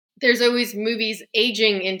there's always movies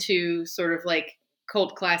aging into sort of like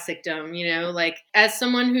cult classicdom, like as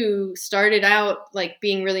someone who started out like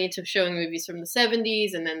being really into showing movies from the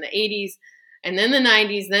 70s and then the 80s and then the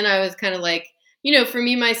 90s, then I was kind of like, for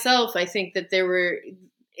me myself, I think that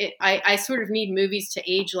I sort of need movies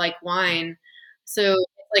to age like wine. So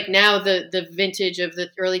like now the vintage of the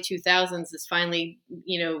early 2000s is finally,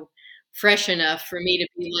 fresh enough for me to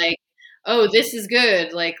be like, oh, this is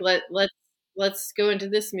good. Like let's go into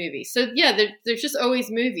this movie. So yeah, there's just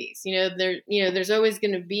always movies, there's always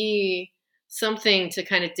going to be something to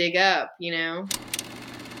kind of dig up.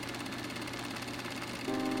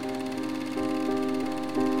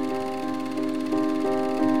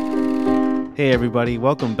 Hey everybody,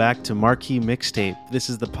 welcome back to Marquee Mixtape.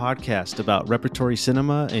 This is the podcast about repertory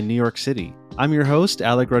cinema in New York City. I'm your host,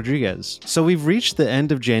 Alec Rodriguez. So we've reached the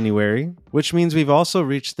end of January, which means we've also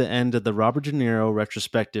reached the end of the Robert De Niro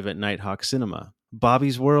retrospective at Nitehawk Cinema.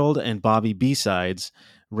 Bobby's World and Bobby B-Sides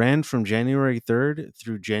ran from January 3rd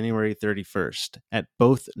through January 31st at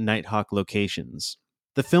both Nitehawk locations.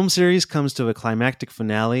 The film series comes to a climactic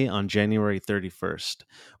finale on January 31st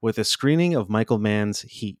with a screening of Michael Mann's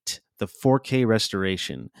Heat, the 4K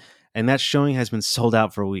restoration, and that showing has been sold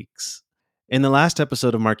out for weeks. In the last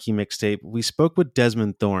episode of Marquee Mixtape, we spoke with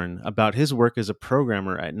Desmond Thorne about his work as a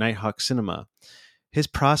programmer at Nitehawk Cinema, his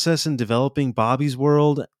process in developing Bobby's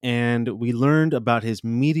World, and we learned about his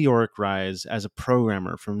meteoric rise as a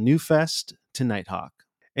programmer from Newfest to Nitehawk.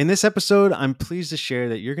 In this episode, I'm pleased to share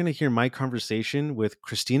that you're going to hear my conversation with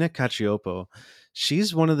CRISTINA CACIOPPO.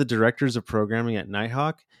 She's one of the directors of programming at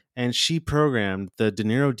Nitehawk, and she programmed the De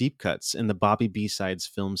Niro deep cuts in the Bobby B-Sides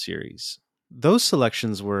film series. Those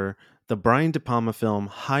selections were the Brian De Palma film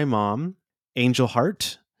Hi Mom, Angel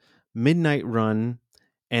Heart, Midnight Run,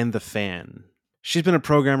 and The Fan. She's been a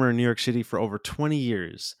programmer in New York City for over 20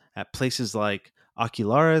 years at places like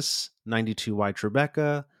Ocularis, 92Y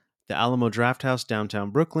Tribeca, the Alamo Drafthouse downtown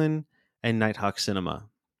Brooklyn, and Nitehawk Cinema.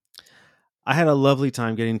 I had a lovely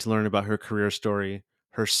time getting to learn about her career story,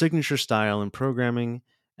 her signature style in programming,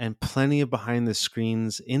 and plenty of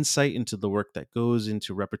behind-the-scenes insight into the work that goes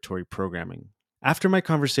into repertory programming. After my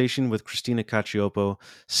conversation with CRISTINA CACIOPPO,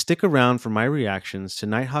 stick around for my reactions to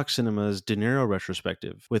Nitehawk Cinema's De Niro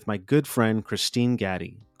retrospective with my good friend Christine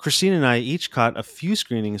Gaddy. Christine and I each caught a few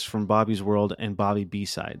screenings from Bobby's World and Bobby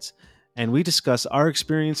B-Sides, and we discuss our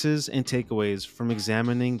experiences and takeaways from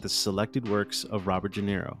examining the selected works of Robert De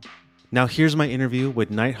Niro. Now here's my interview with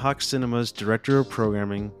Nitehawk Cinema's Director of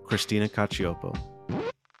Programming, CRISTINA CACIOPPO.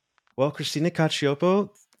 Well, CRISTINA CACIOPPO,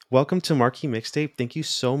 welcome to Marquee Mixtape. Thank you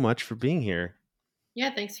so much for being here.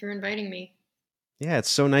 Yeah, thanks for inviting me. Yeah, it's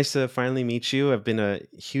so nice to finally meet you. I've been a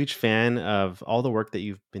huge fan of all the work that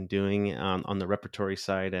you've been doing on the repertory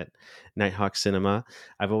side at Nitehawk Cinema.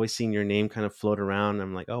 I've always seen your name kind of float around.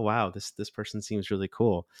 I'm like, oh, wow, this person seems really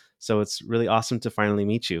cool. So it's really awesome to finally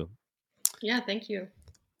meet you. Yeah, thank you.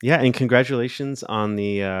 Yeah, and congratulations on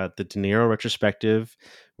the De Niro retrospective.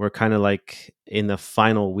 We're kind of like in the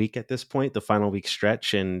final week at this point, the final week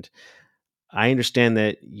stretch, and I understand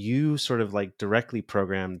that you sort of like directly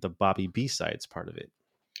programmed the Bobby B-Sides part of it.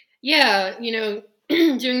 Yeah, doing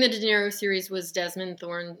the De Niro series was Desmond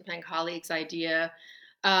Thorne, my colleague's idea.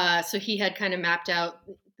 So he had kind of mapped out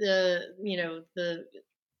the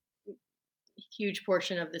huge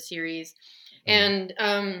portion of the series. And,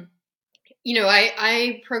 I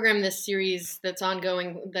programmed this series that's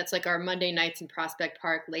ongoing. That's like our Monday nights in Prospect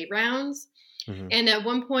Park late rounds. Mm-hmm. And at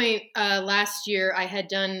one point last year, I had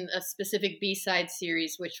done a specific B-side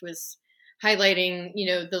series, which was highlighting,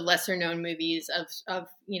 the lesser known movies of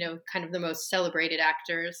kind of the most celebrated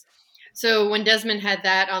actors. So when Desmond had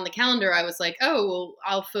that on the calendar, I was like, oh, well,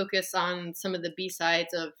 I'll focus on some of the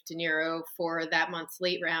B-sides of De Niro for that month's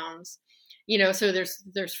late rounds. So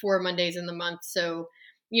there's 4 Mondays in the month. So,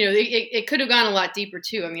 it could have gone a lot deeper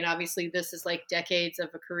too. I mean, obviously this is like decades of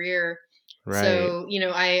a career. Right. So,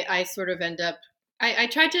 I sort of end up, I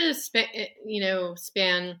tried to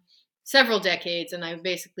span several decades, and I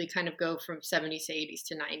basically kind of go from 70s to 80s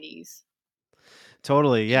to 90s.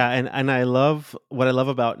 Totally. Yeah. And I love what I love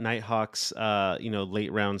about Nitehawk's,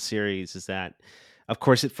 late round series is that, of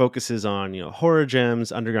course, it focuses on, horror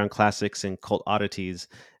gems, underground classics, and cult oddities.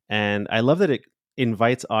 And I love that it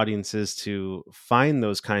invites audiences to find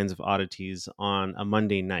those kinds of oddities on a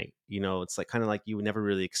Monday night. It's like kind of like you would never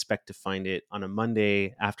really expect to find it on a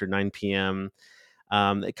Monday after 9 p.m.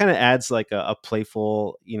 It kind of adds like a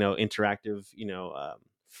playful, interactive,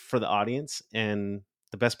 for the audience. And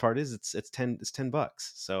the best part is it's $10.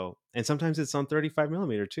 So, and sometimes it's on 35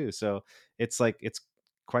 millimeter too. So it's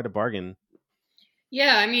quite a bargain.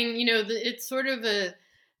 Yeah. I mean, it's sort of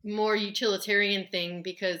more utilitarian thing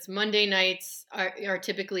because Monday nights are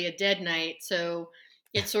typically a dead night. So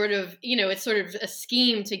it's sort of, it's sort of a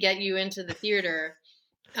scheme to get you into the theater.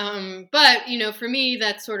 But, for me,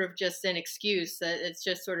 that's sort of just an excuse that it's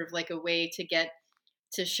just sort of like a way to get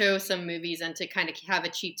to show some movies and to kind of have a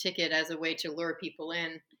cheap ticket as a way to lure people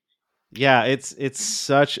in. Yeah, it's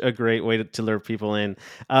such a great way to lure people in.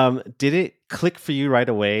 Did it click for you right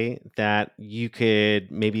away that you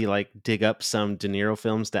could maybe like dig up some De Niro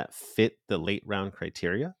films that fit the late round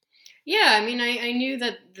criteria? Yeah, I mean, I knew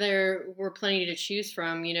that there were plenty to choose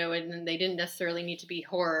from, and they didn't necessarily need to be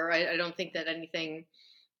horror. I don't think that anything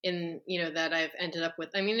in, that I've ended up with.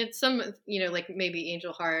 I mean, it's some, like maybe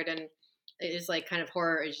Angel Heart and it is like kind of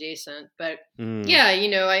horror adjacent. But Mm, yeah,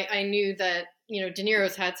 I knew that, De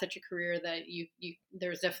Niro's had such a career that there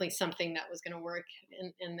was definitely something that was going to work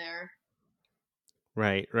in there.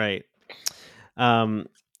 right, right. Um,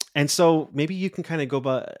 and so maybe you can kind of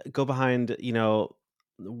go behind,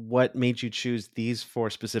 what made you choose these four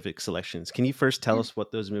specific selections. Can you first tell us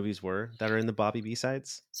what those movies were that are in the Bobby B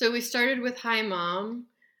sides? So we started with Hi Mom.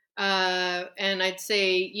 And I'd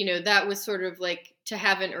say, that was sort of like to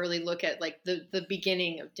have an early look at like the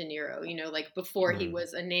beginning of De Niro, like before he Mm,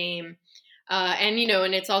 was a name. And,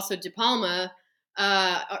 and it's also De Palma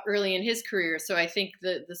early in his career. So I think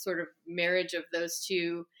the sort of marriage of those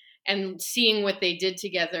two and seeing what they did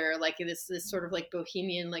together, like this sort of like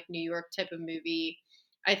bohemian, like New York type of movie,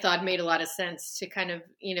 I thought made a lot of sense to kind of,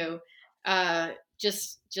 uh,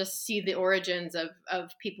 just see the origins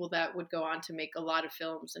of people that would go on to make a lot of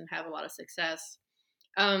films and have a lot of success.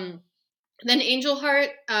 Um, then Angel Heart,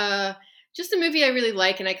 just a movie I really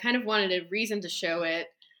like, and I kind of wanted a reason to show it.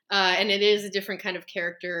 And it is a different kind of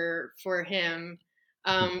character for him.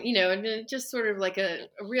 And just sort of like a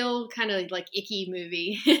real kind of like icky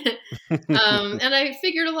movie. And I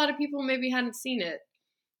figured a lot of people maybe hadn't seen it.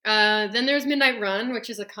 Then there's Midnight Run, which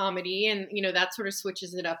is a comedy, and that sort of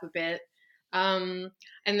switches it up a bit. Um,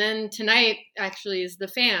 and then tonight actually is The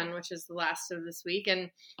Fan, which is the last of this week,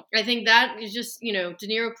 and I think that is just De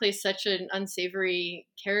Niro plays such an unsavory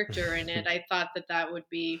character in it. I thought that would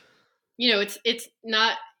be, it's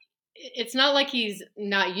not like he's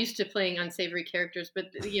not used to playing unsavory characters, but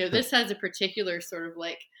this has a particular sort of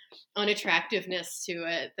like unattractiveness to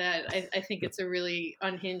it that I think it's a really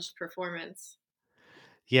unhinged performance.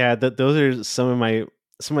 Yeah, those are some of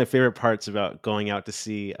my favorite parts about going out to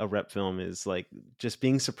see a rep film is like just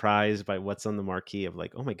being surprised by what's on the marquee of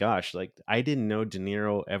like, oh my gosh, like I didn't know De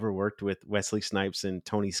Niro ever worked with Wesley Snipes and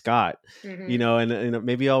Tony Scott, Hmm. and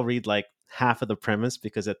maybe I'll read like half of the premise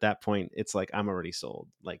because at that point it's like I'm already sold.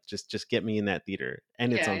 Like just get me in that theater,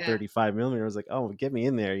 and it's Yeah, on yeah. 35 millimeter. I was like, oh, get me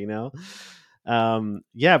in there.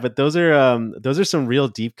 Yeah, but those are some real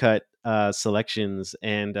deep cut selections,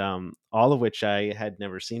 and all of which I had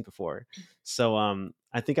never seen before. So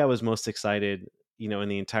I think I was most excited, in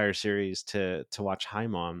the entire series to watch Hi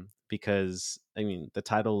Mom, because I mean the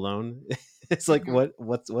title alone, it's like Hmm.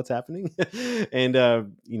 what's happening,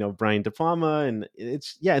 and Brian De Palma, and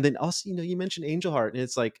it's yeah, and then also you mentioned Angel Heart, and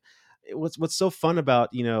it's like what's so fun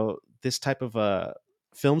about this type of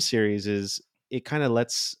film series is it kind of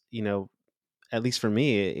lets at least for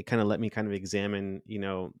me, it kind of let me kind of examine,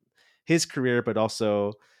 his career, but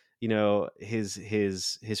also,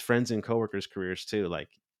 his friends and coworkers' careers too. Like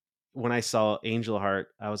when I saw Angel Heart,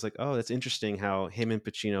 I was like, oh, that's interesting how him and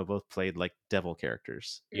Pacino both played like devil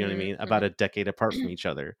characters. You know what I mean? About Hmm. a decade apart from each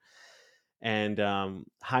other. And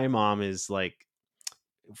Hi Mom is like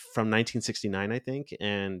from 1969, I think,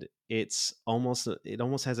 and it almost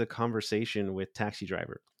has a conversation with Taxi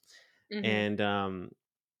Driver. Hmm.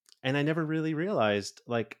 And I never really realized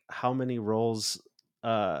like how many roles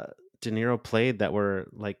uh De Niro played that were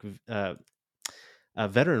like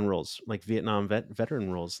veteran roles, like Vietnam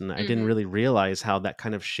veteran roles, and I didn't Hmm. really realize how that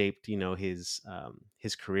kind of shaped his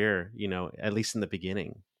career, at least in the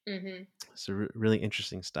beginning. Hmm. So really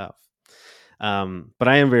interesting stuff. But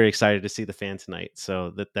I am very excited to see The Fan tonight,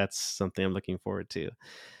 so that's something I'm looking forward to.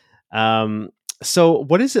 Um, so,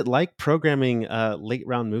 what is it like programming late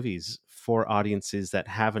round movies for audiences that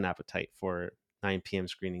have an appetite for 9 p.m.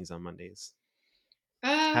 screenings on Mondays?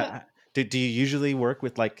 How, Uh, how- do you usually work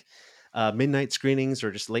with like midnight screenings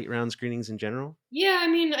or just late round screenings in general? yeah, I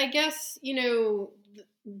mean, I guess,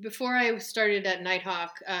 before I started at Nitehawk,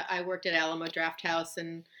 I worked at Alamo Draft House,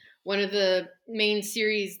 and one of the main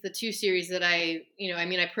series, the two series that I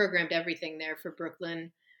mean, I programmed everything there for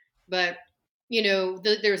Brooklyn. But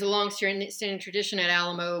there's a long standing tradition at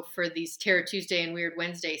Alamo for these Terror Tuesday and Weird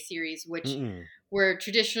Wednesday series, which Mm-mm. were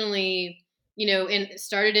traditionally,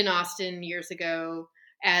 started in Austin years ago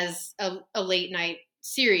as a late night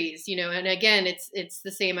series, and again, it's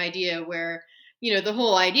the same idea where, the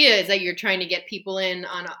whole idea is that you're trying to get people in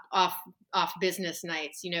on off business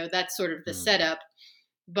nights, that's sort of the setup.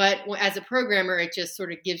 But as a programmer, it just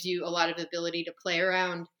sort of gives you a lot of ability to play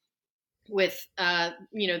around with,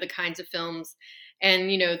 the kinds of films. And,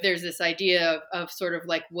 there's this idea of sort of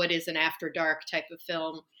like, what is an after dark type of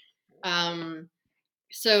film?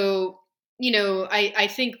 So, I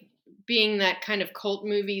think being that kind of cult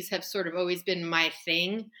movies have sort of always been my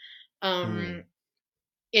thing.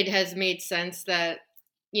 It has made sense that,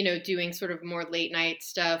 doing sort of more late night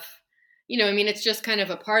stuff, it's just kind of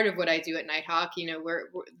a part of what I do at Nitehawk,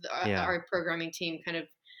 our programming team kind of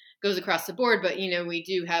goes across the board, but, we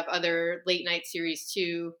do have other late night series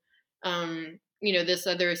too. This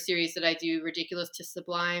other series that I do, Ridiculous to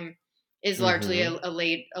Sublime, is largely a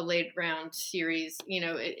late round series,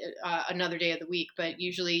 another day of the week, but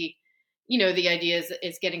usually, the idea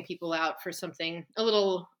is getting people out for something a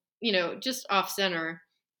little, just off center.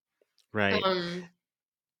 Right.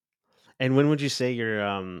 And when would you say your,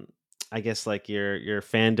 I guess like your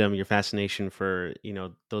fandom, your fascination for,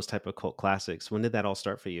 those type of cult classics, when did that all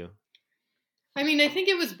start for you? I mean, I think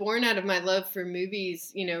it was born out of my love for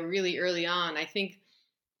movies, really early on. I think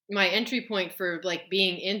my entry point for like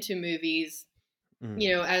being into movies,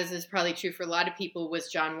 as is probably true for a lot of people,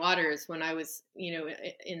 was John Waters when I was,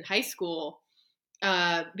 in high school.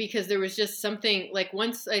 Because there was just something like,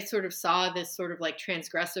 once I sort of saw this sort of like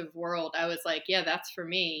transgressive world, I was like, yeah, that's for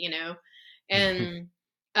me, and,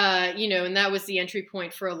 and that was the entry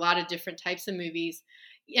point for a lot of different types of movies.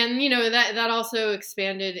 And, that also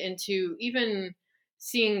expanded into even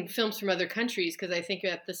seeing films from other countries. Cause I think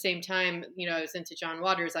at the same time, I was into John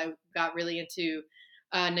Waters, I got really into,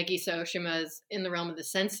 Nagisa Oshima's In the Realm of the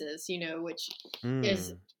Senses, which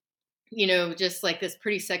is, just like this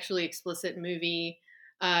pretty sexually explicit movie.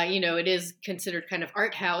 It is considered kind of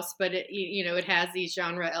art house, but it has these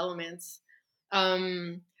genre elements.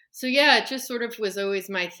 So yeah, it just sort of was always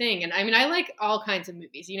my thing. And I mean, I like all kinds of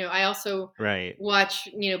movies. I also watch,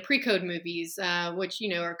 pre-code movies, which,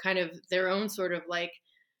 are kind of their own sort of like,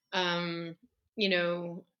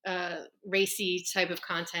 racy type of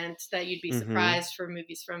content that you'd be surprised for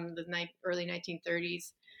movies from the early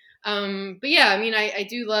 1930s. But yeah, I mean, I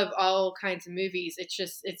do love all kinds of movies.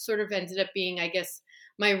 It sort of ended up being, I guess,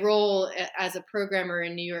 my role as a programmer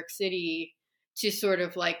in New York City to sort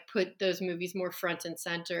of like put those movies more front and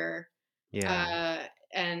center. Yeah.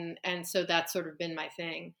 And so that's sort of been my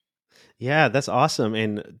thing. Yeah, that's awesome.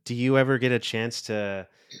 And do you ever get a chance to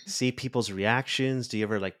see people's reactions? Do you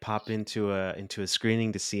ever like pop into a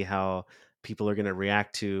screening to see how people are going to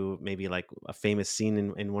react to maybe like a famous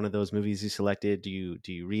scene in one of those movies you selected? Do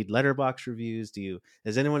you read letterbox reviews?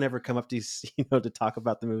 Has anyone ever come up to you, to talk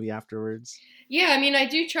about the movie afterwards? Yeah, I mean, I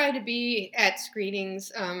do try to be at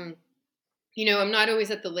screenings. I'm not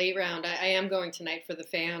always at the late round. I am going tonight for the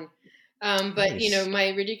fan. But Nice. my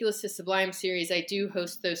Ridiculous to Sublime series, I do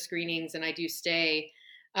host those screenings and I do stay.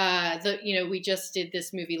 We just did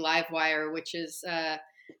this movie Livewire, which is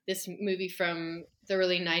this movie from the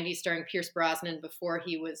early 90s starring Pierce Brosnan before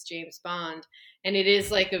he was James Bond. And it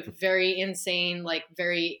is like a very insane, like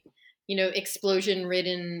very, explosion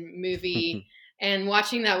ridden movie. And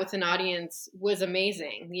watching that with an audience was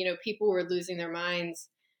amazing. People were losing their minds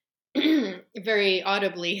very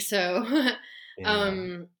audibly. So, Yeah.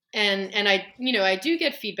 and I do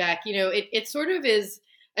get feedback. It sort of is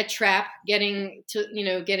a trap getting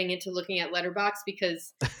into looking at Letterbox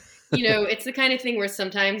because it's the kind of thing where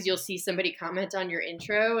sometimes you'll see somebody comment on your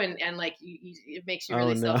intro and like it makes you Oh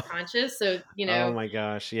really no. self-conscious. So Oh my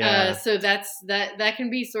gosh. Yeah. so that can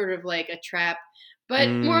be sort of like a trap. But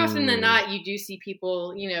more often than not, you do see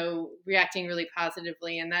people, reacting really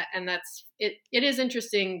positively, and that's it. It is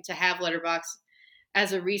interesting to have Letterbox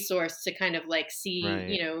as a resource to kind of like see, Right.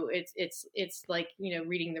 it's like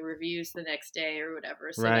reading the reviews the next day or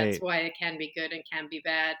whatever. So that's Right. why it can be good and can be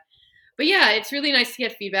bad. But yeah, it's really nice to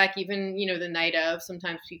get feedback, even the night of.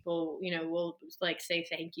 Sometimes people, will like say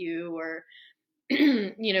thank you or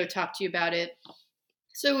talk to you about it.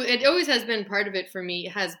 So it always has been part of it for me,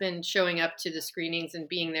 has been showing up to the screenings and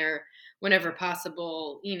being there whenever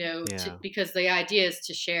possible, Yeah. because the idea is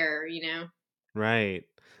to share, Right.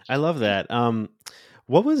 I love that.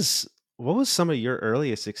 What was some of your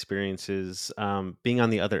earliest experiences being on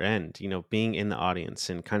the other end, being in the audience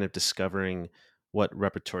and kind of discovering what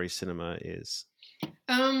repertory cinema is?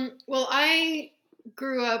 Well, I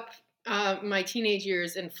grew up my teenage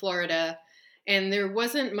years in Florida, and there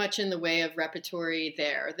wasn't much in the way of repertory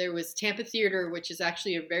there. There was Tampa Theater, which is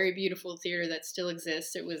actually a very beautiful theater that still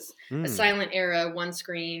exists. It was a Mm, silent era, one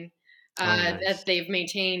screen. Oh, that nice. they've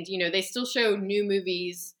maintained. They still show new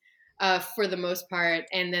movies for the most part,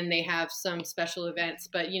 and then they have some special events.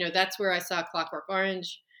 But that's where I saw Clockwork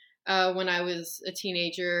Orange when I was a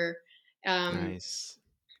teenager. Um, Nice.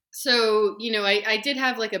 so I did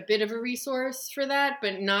have like a bit of a resource for that,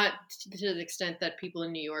 but not to the extent that people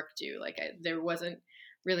in New York do. Like there wasn't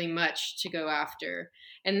really much to go after.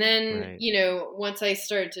 And then Right. once I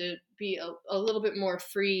started to be a little bit more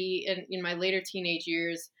free in my later teenage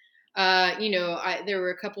years, there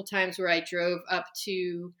were a couple times where I drove up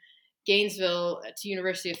to Gainesville to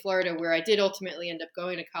University of Florida, where I did ultimately end up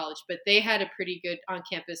going to college. But they had a pretty good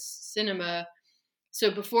on-campus cinema. So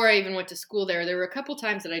before I even went to school there were a couple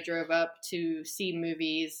times that I drove up to see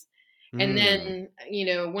movies. And Mm.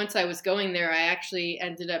 then, once I was going there, I actually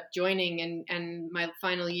ended up joining, and my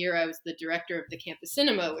final year, I was the director of the campus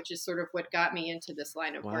cinema, which is sort of what got me into this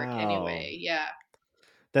line of work Wow. anyway. Yeah.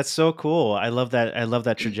 That's so cool. I love that. I love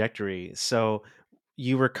that trajectory. So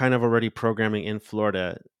you were kind of already programming in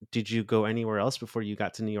Florida. Did you go anywhere else before you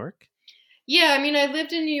got to New York? Yeah, I mean, I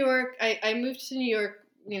lived in New York. I moved to New York,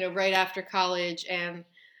 right after college, and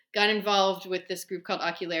got involved with this group called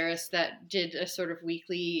Ocularis that did a sort of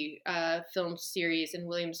weekly film series in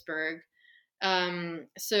Williamsburg.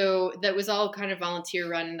 So that was all kind of volunteer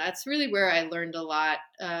run. And that's really where I learned a lot.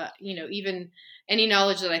 Even any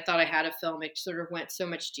knowledge that I thought I had of film, it sort of went so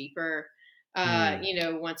much deeper.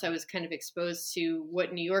 Mm. Once I was kind of exposed to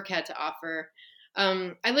what New York had to offer.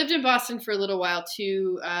 I lived in Boston for a little while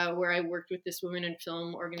too, where I worked with this women in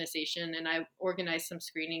film organization, and I organized some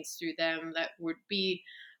screenings through them that would be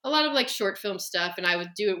a lot of like short film stuff, and I would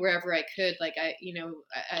do it wherever I could. Like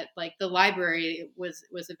at like the library was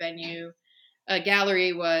a venue, a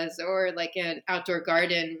gallery was, or like an outdoor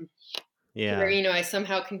garden where Yeah. I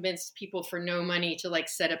somehow convinced people for no money to like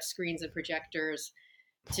set up screens and projectors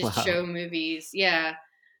to Wow. show movies. Yeah.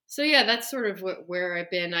 So yeah, that's sort of where I've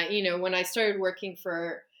been. When I started working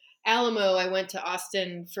for Alamo, I went to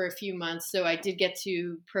Austin for a few months, so I did get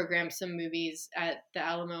to program some movies at the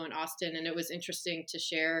Alamo in Austin, and it was interesting to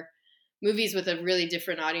share movies with a really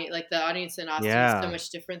different audience. Like the audience in Austin is so Yeah. much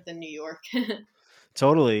different than New York.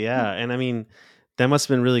 Totally. Yeah. And I mean, that must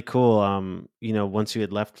have been really cool. Once you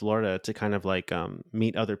had left Florida to kind of like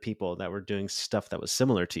meet other people that were doing stuff that was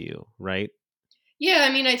similar to you, right? Yeah,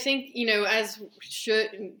 I mean, I think, as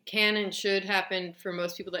can and should happen for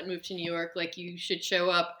most people that move to New York, like you should show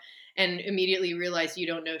up and immediately realize you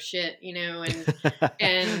don't know shit,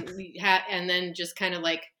 and then just kind of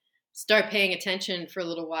like start paying attention for a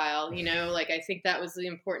little while, like I think that was the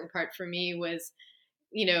important part for me was,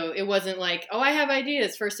 it wasn't like, oh, I have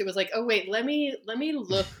ideas. First it was like, oh wait, let me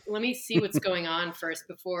look, let me see what's going on first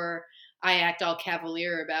before I act all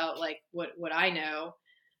cavalier about like what I know.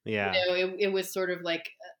 Yeah. It was sort of like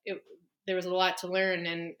there was a lot to learn,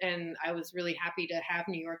 and I was really happy to have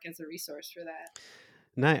New York as a resource for that.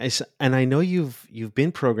 Nice. And I know you've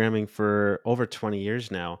been programming for over 20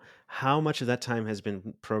 years now. How much of that time has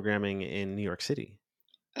been programming in New York City?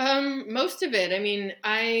 Most of it. I mean,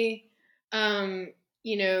 um,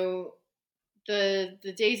 you know, the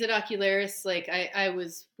days at Ocularis, like I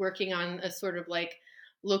was working on a sort of like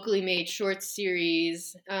locally made short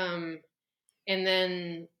series. And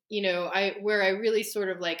then I where I really sort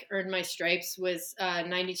of like earned my stripes was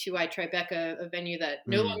 92Y Tribeca, a venue that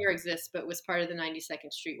no Mm. longer exists but was part of the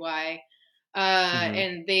 92nd Street Y. Hmm.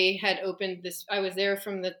 And they had opened this. I was there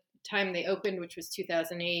from the time they opened, which was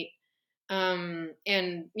 2008. And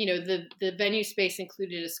the venue space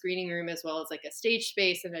included a screening room as well as like a stage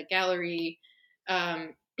space and a gallery.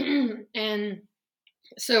 um, and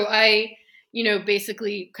so I,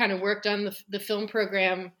 basically kind of worked on the film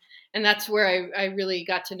program, and that's where I really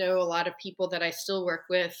got to know a lot of people that I still work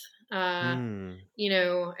with, uh,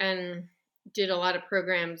 Mm. and did a lot of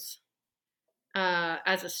programs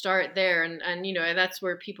as a start there, and that's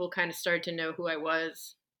where people kind of started to know who I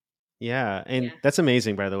was. Yeah, and Yeah. that's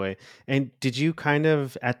amazing, by the way. And did you kind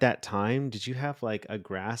of at that time, did you have like a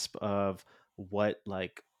grasp of what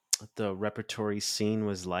like the repertory scene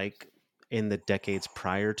was like in the decades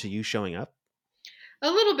prior to you showing up? A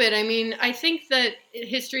little bit. I mean, I think that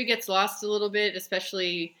history gets lost a little bit,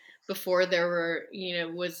 especially before there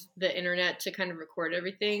was the internet to kind of record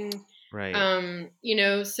everything. Right.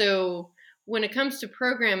 So when it comes to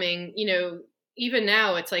programming, even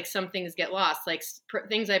now it's like some things get lost, like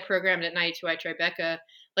things I programmed at 92i Tribeca,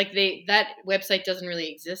 like that website doesn't really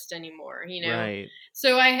exist anymore. Right.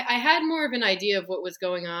 So I had more of an idea of what was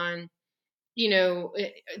going on,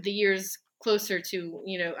 the years closer to,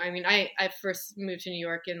 I mean, I first moved to New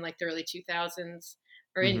York in like the early 2000s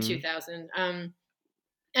or in Mhm. 2000.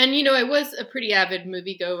 And, I was a pretty avid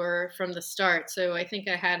moviegoer from the start, so I think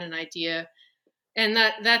I had an idea. And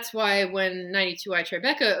that's why when 92i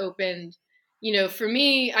Tribeca opened, for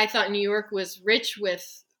me, I thought New York was rich with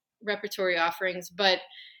repertory offerings, but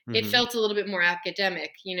it Mm-hmm. felt a little bit more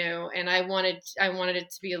academic, and I wanted it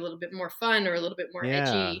to be a little bit more fun or a little bit more Yeah.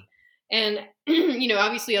 edgy. And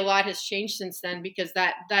obviously a lot has changed since then, because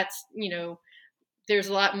that's there's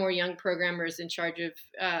a lot more young programmers in charge of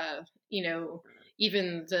you know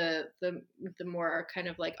even the more kind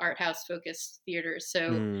of like art house focused theaters.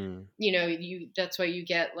 So Mm. you that's why you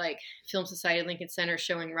get like Film Society Lincoln Center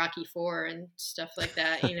showing Rocky 4 and stuff like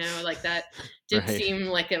that. Like that didn't Right. seem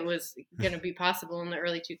like it was going to be possible in the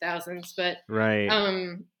early 2000s. But Right.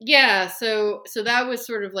 yeah, so that was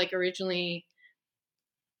sort of like originally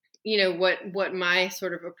what my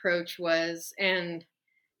sort of approach was. And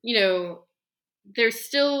you know there's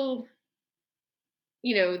still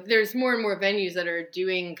there's more and more venues that are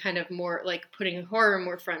doing kind of more like putting horror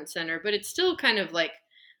more front and center, but it's still kind of like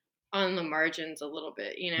on the margins a little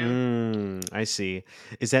bit. I see.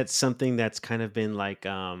 Is that something that's kind of been like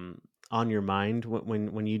on your mind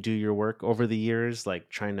when you do your work over the years, like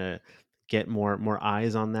trying to get more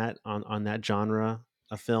eyes on that genre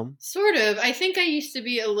of film? Sort of. I think I used to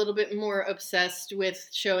be a little bit more obsessed with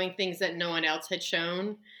showing things that no one else had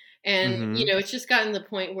shown. And, Mm-hmm. it's just gotten to the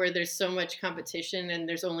point where there's so much competition, and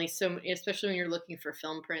there's only so many, especially when you're looking for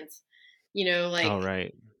film prints, like, All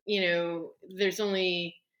right. there's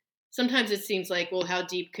only, sometimes it seems like, well, how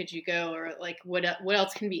deep could you go? Or like, what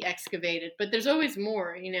else can be excavated? But there's always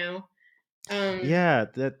more. Um, Yeah,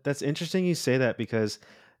 that's interesting you say that because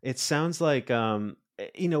it sounds like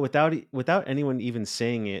without anyone even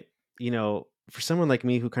saying it, for someone like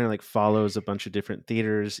me who kind of like follows a bunch of different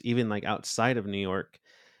theaters, even like outside of New York,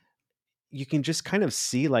 you can just kind of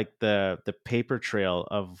see like the paper trail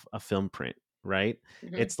of a film print, right?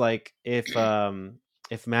 mhm. It's like if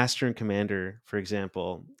Master and Commander, for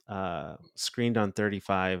example, screened on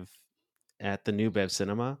 35 at the New Bev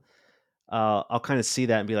Cinema, I'll kind of see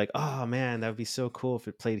that and be like, oh man, that would be so cool if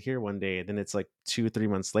it played here one day. And then it's like 2 or 3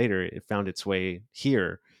 months later, it found its way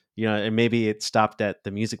here, and maybe it stopped at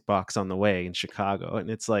the Music Box on the way in Chicago. And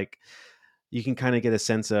it's like, you can kind of get a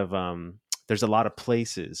sense of, there's a lot of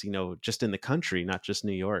places, just in the country, not just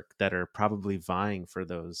New York, that are probably vying for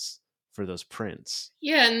those prints.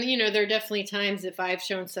 Yeah, and there are definitely times if I've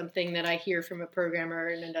shown something that I hear from a programmer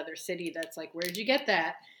in another city that's like, "Where'd you get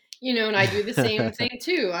that?" And I do the same thing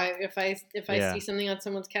too. If I see Yeah, something on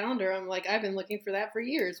someone's calendar, I'm like, "I've been looking for that for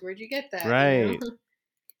years. Where'd you get that?" right.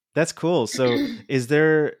 That's cool. So, is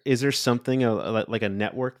there something like a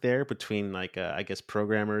network there between like I guess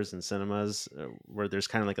programmers and cinemas, where there's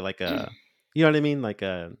kind of like a you know what I mean, like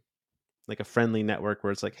a friendly network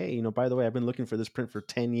where it's like, hey, by the way, I've been looking for this print for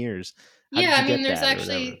 10 years. How Yeah, did I you mean, get that or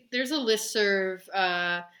whatever? there's a listserv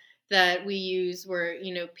that we use where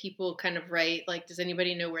people kind of write like, "Does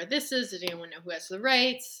anybody know where this is? Does anyone know who has the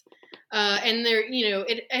rights?" And there,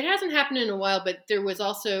 it hasn't happened in a while, but there was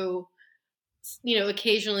also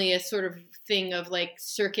occasionally a sort of thing of like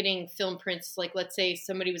circuiting film prints. Like, let's say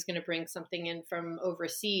somebody was going to bring something in from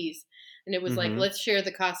overseas, and it was like, Mm-hmm. let's share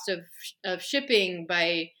the cost of shipping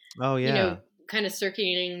by, Oh you know, yeah, kind of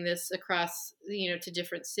circulating this across, to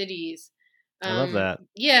different cities. I love that.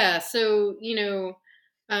 Yeah. So,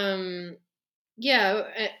 um,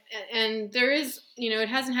 yeah. And there is, it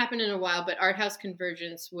hasn't happened in a while, but Art House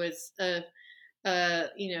Convergence was a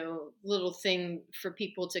little thing for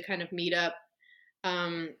people to kind of meet up.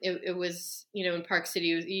 It was, in Park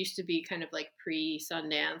City. It used to be kind of like pre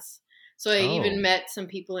Sundance. So I even Oh met some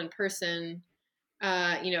people in person,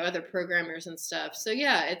 other programmers and stuff. So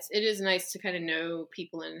yeah, it is nice to kind of know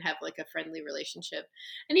people and have like a friendly relationship.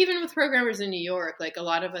 And even with programmers in New York, like a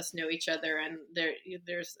lot of us know each other, and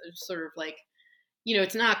there's a sort of like,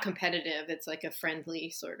 it's not competitive. It's like a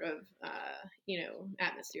friendly sort of,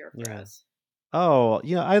 atmosphere for yeah. us. Oh,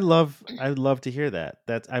 I'd love to hear that.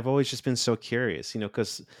 That I've always just been so curious,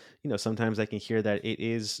 because sometimes I can hear that it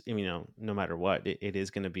is, no matter what, it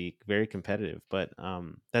is going to be very competitive. But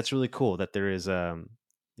that's really cool that there is an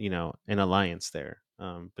alliance there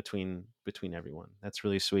between everyone. That's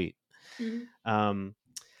really sweet. Mhm. Um,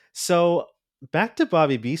 so back to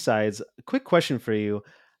Bobby B sides. Quick question for you: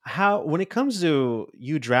 How, when it comes to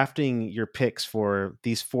you drafting your picks for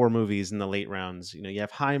these four movies in the late rounds, you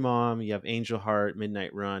have Hi Mom, you have Angel Heart,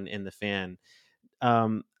 Midnight Run, and The Fan.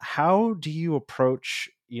 How do you approach,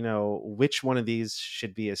 which one of these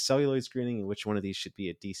should be a celluloid screening and which one of these should be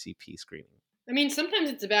a DCP screening? I mean, sometimes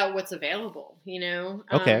it's about what's available.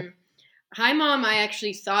 Okay. Hi Mom, I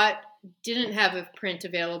actually thought didn't have a print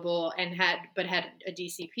available and had a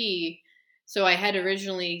DCP. So I had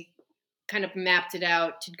originally kind of mapped it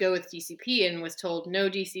out to go with DCP and was told no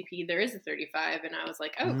DCP, there is a 35. And I was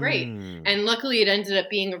like, oh, great. Mm. And luckily it ended up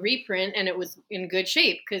being a reprint and it was in good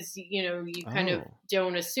shape because, you kind of Oh,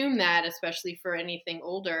 don't assume that, especially for anything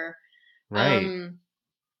older. right.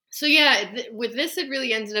 So yeah, with this, it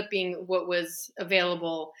really ended up being what was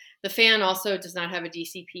available. The fan also does not have a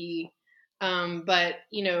DCP, but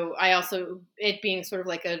I also, it being sort of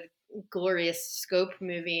like a glorious scope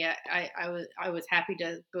movie, I was happy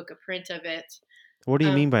to book a print of it. What do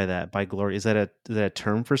you Um, mean by that? By glory? Is that a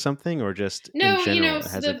term for something, or just in no, general it so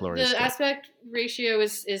has a glorious the scope? aspect ratio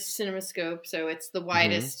is CinemaScope, so it's the Mm-hmm.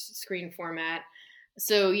 widest screen format.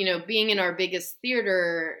 So being in our biggest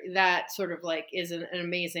theater, that sort of like is an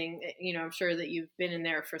amazing. I'm sure that you've been in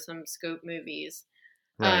there for some scope movies,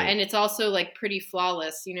 Right. and it's also like pretty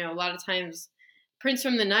flawless. A lot of times prints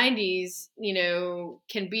from the 90s,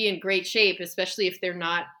 can be in great shape, especially if they're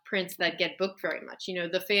not prints that get booked very much.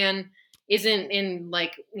 The fan isn't in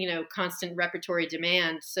like, constant repertory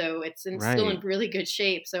demand. So still in Right. really good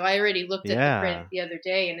shape. So I already looked at the print Yeah. the other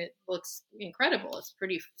day and it looks incredible. It's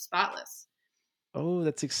pretty spotless. Oh,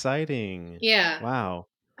 that's exciting. Yeah. Wow.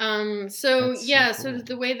 So That's so yeah, so cool.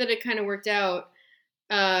 the way that it kind of worked out,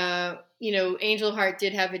 Angel Heart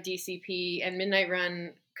did have a DCP, and Midnight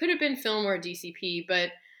Run could have been film or DCP,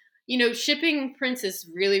 but shipping prints is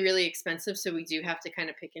really, really expensive, so we do have to kind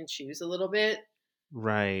of pick and choose a little bit.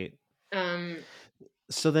 Right. Um,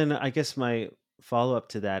 So then I guess my follow-up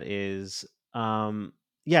to that is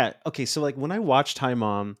yeah, okay, so like when I watched Hi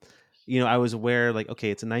Mom, I was aware like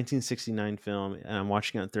okay, it's a 1969 film and I'm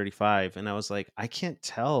watching it on 35 and I was like I can't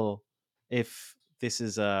tell if this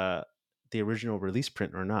is the original release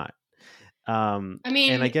print or not. I And I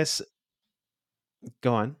mean, guess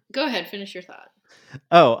go on. go ahead, finish your thought.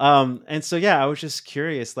 Oh, and so yeah, I was just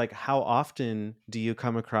curious, like, how often do you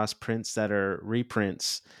come across prints that are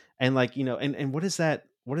reprints, and like, and what is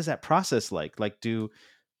that process like? Like, do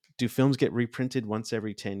films get reprinted once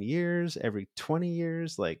every 10 years, every 20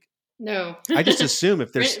 years? Like, No, I just assume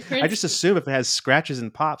if there's, I prints just assume if it has scratches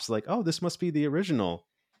and pops, like, oh, this must be the original.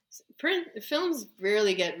 print films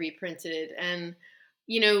rarely get reprinted, and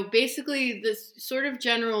basically this sort of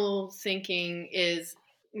general thinking is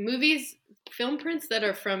movies film prints that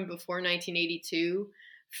are from before 1982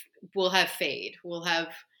 will have fade, will have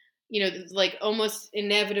like almost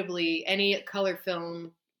inevitably any color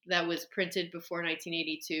film that was printed before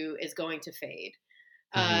 1982 is going to fade.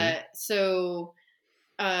 Hmm. So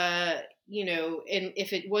uh, and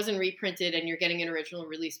if it wasn't reprinted and you're getting an original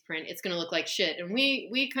release print, it's going to look like shit. And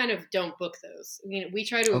we kind of don't book those. We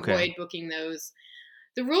try to Okay. avoid booking those.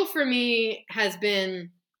 The rule for me has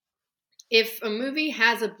been if a movie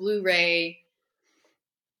has a Blu-ray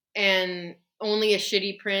and only a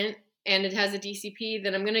shitty print and it has a DCP,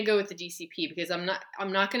 then I'm going to go with the DCP because I'm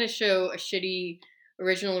not going to show a shitty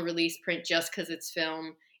original release print just cuz it's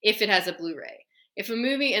film if it has a Blu-ray. If a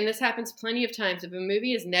movie, and this happens plenty of times, if a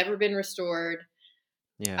movie has never been restored,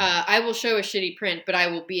 Yeah. I will show a shitty print, but I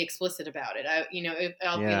will be explicit about it. I'll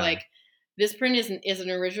be Yeah. like, this print is an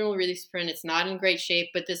original release print. It's not in great shape,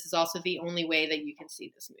 but this is also the only way that you can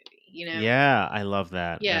see this movie. Yeah. I love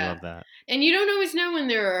that. I Yeah. love that. And you don't always know when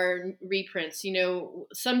there are reprints.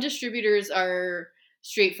 Some distributors are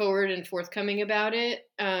straightforward and forthcoming about it,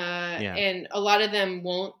 Yeah. and a lot of them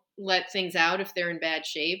won't let things out if they're in bad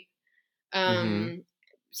shape. Hmm. Um,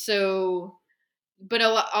 so, but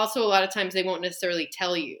also a lot of times they won't necessarily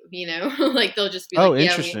tell you. Like they'll just be like, Oh, "Yeah, we,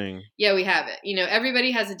 interesting. yeah, we have it."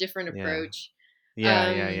 Everybody has a different Yeah. approach.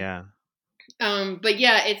 Yeah. Yeah. Um, Yeah. but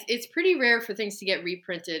yeah, it's pretty rare for things to get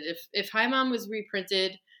reprinted. If Hi Mom was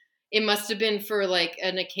reprinted, it must have been for like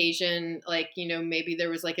an occasion, like maybe there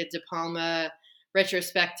was like a De Palma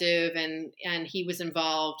retrospective, and he was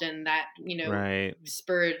involved, and that Right.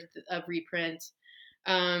 spurred a reprint.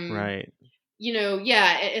 Um, Right.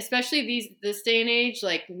 yeah, especially this day and age,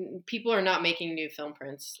 like people are not making new film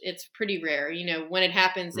prints. It's pretty rare. When it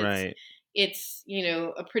happens, it's Right. it's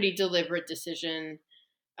a pretty deliberate decision.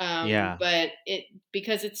 Yeah. But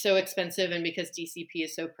because it's so expensive and because DCP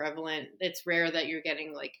is so prevalent, it's rare that you're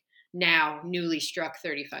getting like now newly struck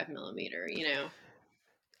 35 millimeter.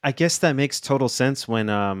 I guess that makes total sense when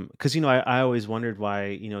because I always wondered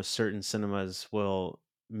why certain cinemas will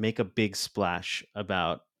make a big splash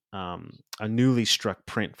about a newly struck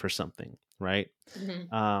print for something, right?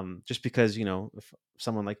 Hmm. Just because if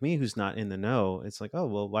someone like me who's not in the know, it's like, oh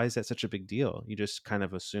well, why is that such a big deal? You just kind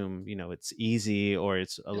of assume it's easy or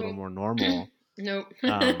it's a little Nope. more normal. Nope.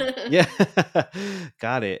 Yeah,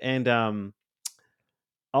 got it. And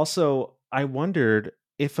also, I wondered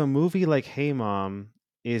if a movie like Hey Mom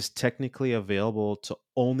is technically available to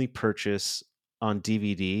only purchase on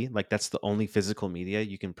DVD, like that's the only physical media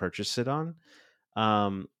you can purchase it on,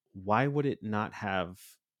 why would it not have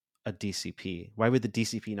a DCP? Why would the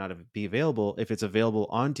DCP not be available if it's available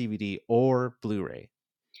on DVD or Blu-ray?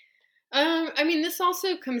 I mean, this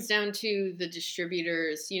also comes down to the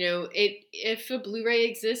distributors. If a Blu-ray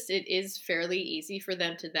exists, it is fairly easy for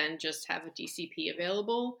them to then just have a DCP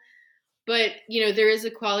available. But there is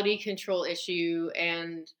a quality control issue,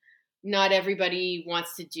 and not everybody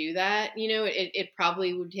wants to do that. It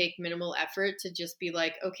probably would take minimal effort to just be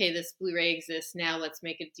like, okay, this Blu-ray exists now, let's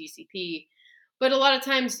make it DCP. But a lot of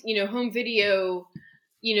times, home video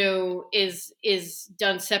is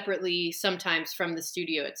done separately sometimes from the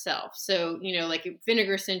studio itself. So, like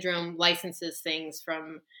Vinegar Syndrome licenses things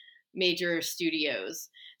from major studios.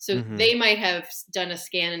 So Mm-hmm. they might have done a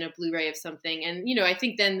scan and a Blu-ray of something. And, I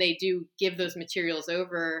think then they do give those materials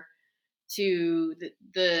over to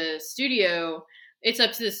the studio. It's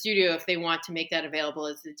up to the studio if they want to make that available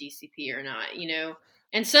as the DCP or not.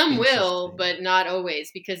 And some will, Interesting. but not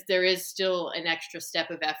always, because there is still an extra step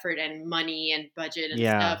of effort and money and budget and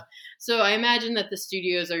stuff. Yeah, So I imagine that the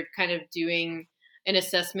studios are kind of doing an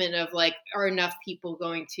assessment of like, are enough people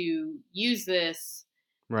going to use this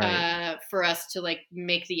right. for us to like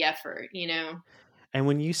make the effort? And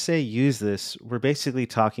when you say use this, we're basically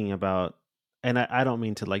talking about, and I don't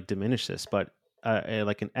mean to like diminish this, but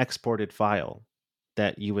like an exported file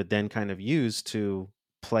that you would then kind of use to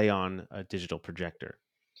play on a digital projector.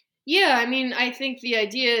 Yeah, I mean, I think the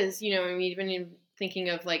idea is, I mean, even in thinking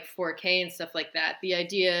of like 4K and stuff like that, the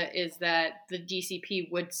idea is that the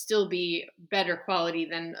DCP would still be better quality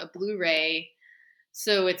than a Blu-ray.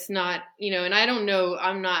 So it's not, and I don't know,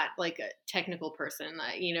 I'm not like a technical person.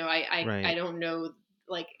 I Right. don't know,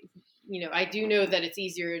 like, I do know that it's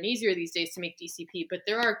easier and easier these days to make DCP, but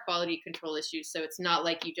there are quality control issues. So it's not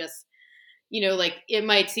like you just like it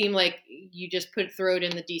might seem like you just throw it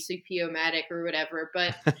in the DCP-O-matic or whatever.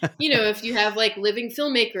 But, if you have like living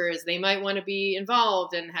filmmakers, they might want to be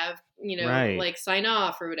involved and have, Right. like sign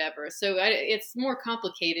off or whatever. So it's more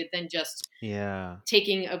complicated than just Yeah.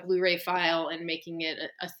 taking a Blu-ray file and making it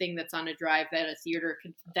a thing that's on a drive that a theater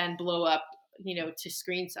could then blow up, to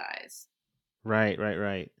screen size. Right. Right.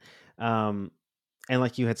 Right. Um, and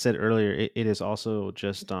like you had said earlier, it is also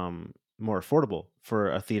just more affordable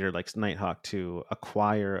for a theater like Nitehawk to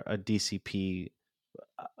acquire a DCP.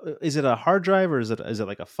 Is it a hard drive or is it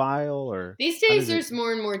like a file or These how days, does it? there's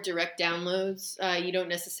more and more direct downloads. You don't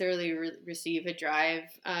necessarily receive a drive,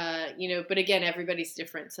 but again, everybody's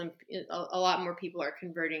different. A lot more people are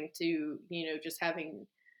converting to, just having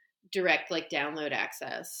direct like download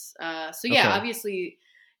access. So yeah, Okay. obviously,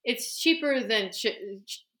 it's cheaper than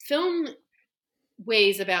film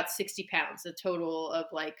weighs about 60 pounds, a total of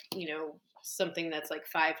like, something that's like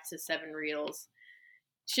 5 to 7 reels.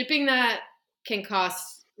 Shipping that can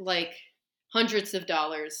cost like hundreds of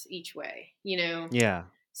dollars each way. Yeah. Yeah.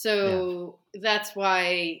 So that's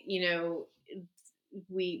why,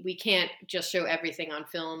 we can't just show everything on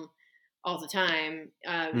film all the time,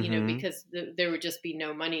 Mm-hmm. because there would just be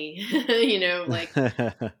no money, like,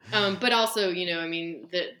 but also, I mean,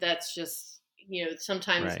 that's just,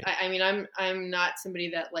 sometimes, Right. I mean, I'm not somebody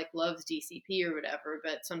that like loves DCP or whatever,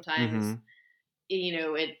 but sometimes, Mm-hmm.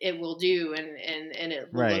 it will do, and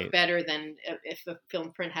it will look Right. better than if the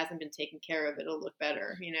film print hasn't been taken care of. It'll look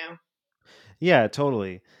better. Yeah,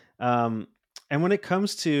 totally. Um, and when it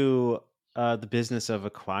comes to the business of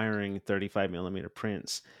acquiring 35 millimeter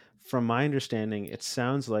prints, from my understanding, it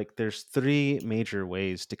sounds like there's three major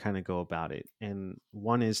ways to kind of go about it. And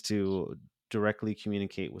one is to directly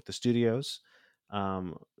communicate with the studios,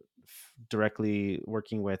 um, directly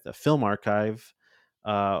working with a film archive,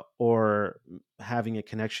 or having a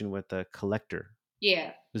connection with a collector.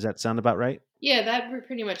 Yeah. Does that sound about right? Yeah, that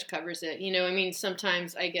pretty much covers it. I mean,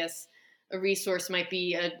 sometimes I guess a resource might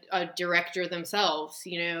be a director themselves.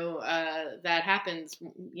 That happens,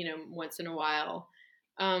 once in a while.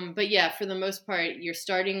 But yeah, for the most part, you're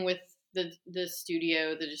starting with the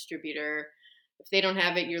studio, the distributor. If they don't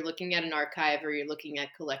have it, you're looking at an archive or you're looking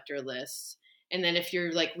at collector lists. And then if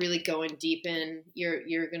you're like really going deep in,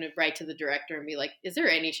 you're gonna write to the director and be like, "Is there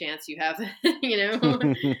any chance you have it?"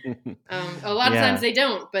 A lot of times Yeah. they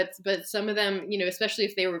don't, but some of them, especially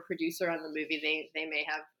if they were a producer on the movie, they may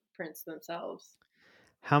have prints themselves.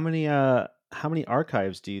 How many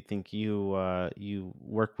archives do you think you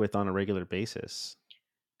work with on a regular basis?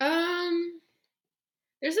 Um,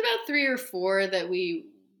 there's about 3 or 4 that we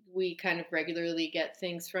kind of regularly get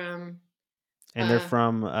things from. And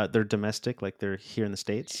they're domestic, like they're here in the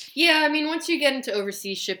States? Yeah, I mean, once you get into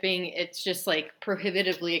overseas shipping, it's just like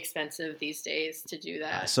prohibitively expensive these days to do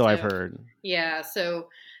that. So I've So, heard. yeah, so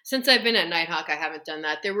since I've been at Nitehawk, I haven't done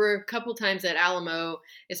that. There were a couple times at Alamo,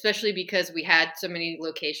 especially because we had so many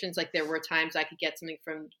locations. Like there were times I could get something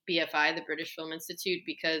from BFI, the British Film Institute,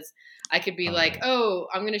 because I could be Oh, like, right. "Oh,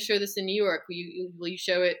 I'm going to show this in New York. Will you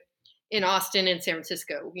show it in Austin and San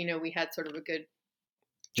Francisco?" We had sort of a good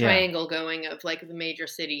Yeah. triangle going of like the major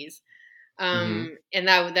cities. Mm-hmm. And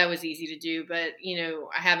that was easy to do, but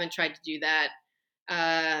I haven't tried to do that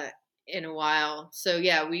uh, in a while. So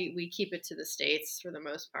yeah, we keep it to the States for the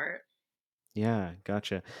most part. Yeah,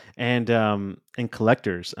 gotcha. And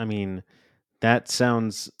collectors, I mean, that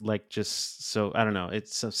sounds like just so, I don't know.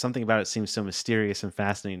 It's something about it seems so mysterious and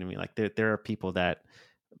fascinating to me. Like there are people that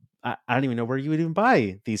I don't even know where you would even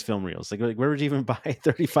buy these film reels. Like where would you even buy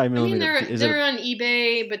 35 I mean, millimeter? they're Is it they're on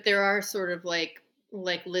eBay, but there are sort of like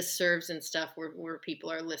listservs and stuff where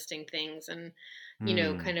people are listing things and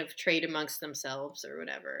hmm, kind of trade amongst themselves or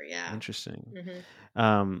whatever. Yeah. interesting. hmm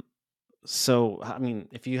Um, so I mean,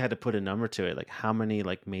 if you had to put a number to it, like how many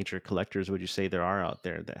like major collectors would you say there are out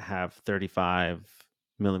there that have 35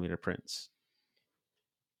 millimeter prints?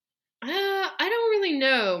 I don't really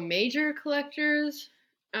know major collectors.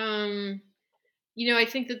 Um, I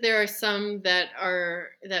think that there are some that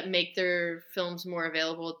make their films more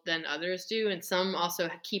available than others do, and some also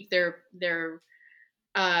keep their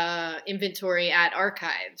inventory at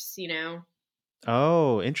archives.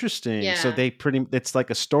 Oh, interesting. So Yeah, it's like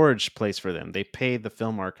a storage place for them. They pay the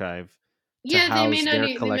film archive to yeah. They may house not their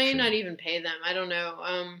they may not collection. even pay them. I don't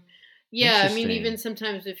know. Yeah, I mean, even Interesting.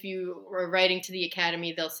 sometimes if you are writing to the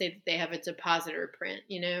academy, they'll say that they have a depositor print.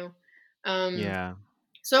 Um, Yeah,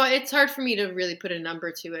 so it's hard for me to really put a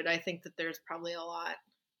number to it. I think that there's probably a lot.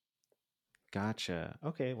 gotcha.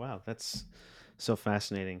 Okay, wow, that's so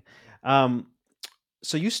fascinating. Um,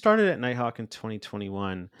 so you started at Nighthawk in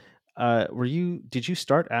 2021. Did you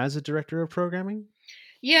start as a director of programming?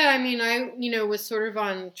 Yeah, I mean, I was sort of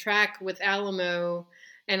on track with Alamo,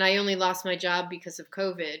 and I only lost my job because of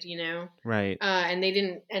COVID. Right. And they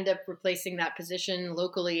didn't end up replacing that position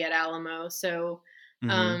locally at Alamo. So,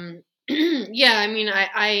 Mm-hmm. um, yeah, I mean,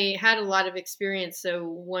 I had a lot of experience. So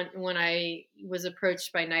when I was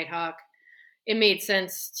approached by Nighthawk, it made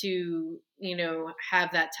sense to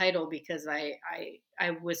have that title because I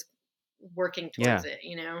was working towards Yeah. it.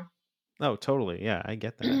 Oh, totally. Yeah, I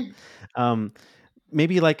get that. Um,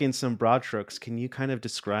 maybe like in some broad strokes, can you kind of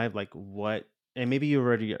describe like what, and maybe you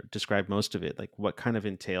already described most of it, like what kind of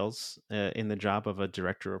entails in the job of a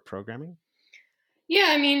director of programming? Yeah,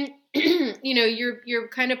 I mean, you're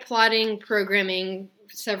kind of plotting programming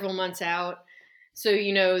several months out, so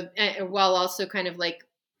while also kind of like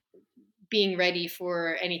being ready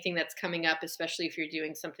for anything that's coming up, especially if you're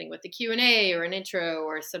doing something with the Q&A or an intro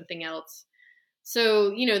or something else.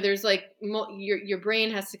 So there's like your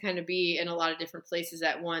brain has to kind of be in a lot of different places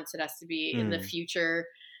at once. It has to be in the Mm. future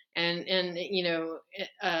and and in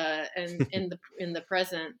the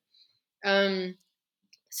present. Um,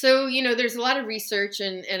 so, there's a lot of research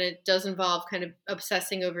and it does involve kind of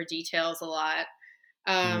obsessing over details a lot.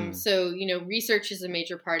 Mm. So, research is a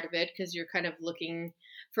major part of it because you're kind of looking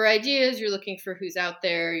for ideas, you're looking for who's out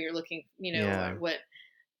there, you're looking, Yeah. what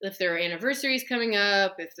if there are anniversaries coming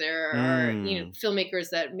up, if there are, Mm. filmmakers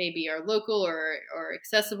that maybe are local or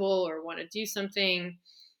accessible or want to do something.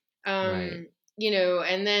 Right.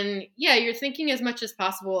 And then yeah, you're thinking as much as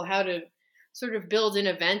possible how to sort of build an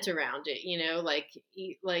event around it.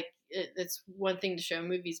 It's one thing to show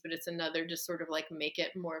movies, but it's another to sort of like make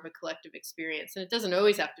it more of a collective experience. And it doesn't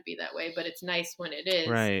always have to be that way, but it's nice when it is.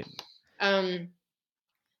 Right. Um,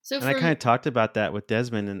 so And I for kind of talked about that with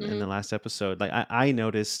Desmond in the mhm, last episode. Like I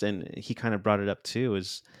noticed, and he kind of brought it up too,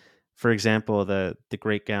 is for example, the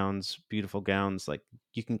great gowns, beautiful gowns, like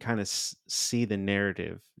you can kind of see the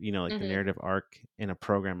narrative, like the mhm, narrative arc in a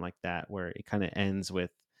program like that, where it kind of ends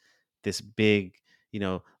with this big,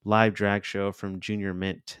 live drag show from Junior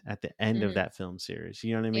Mint at the end of mhm. that film series.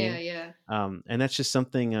 You know what I Yeah, mean? yeah. And that's just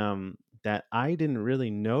something that I didn't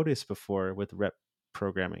really notice before with rep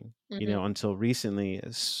programming, Mhm. until recently,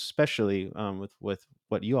 especially with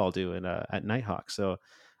what you all do at Nighthawk. So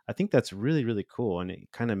I think that's really really cool, and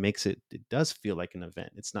it kind of makes it does feel like an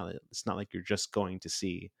event. It's not like you're just going to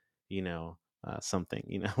see,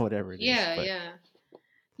 something, whatever it is. Yeah, But yeah.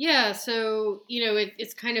 Yeah, so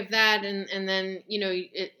it's kind of that, and then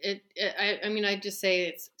I mean, I just say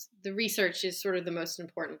it's the research is sort of the most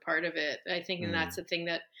important part of it. I think, and that's mm, the thing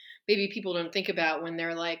that maybe people don't think about when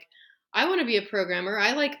they're like, I want to be a programmer.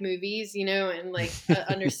 I like movies, and like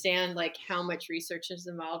understand like how much research is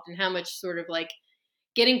involved and how much sort of like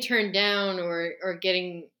getting turned down or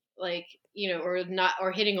getting like, or not,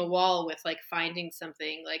 or hitting a wall with like finding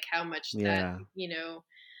something, like how much that, Yeah.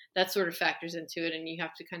 that sort of factors into it. And you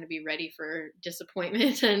have to kind of be ready for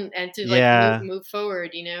disappointment and to like Yeah. move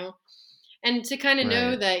forward, and to kind of know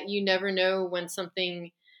Right. that you never know when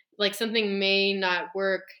something like something may not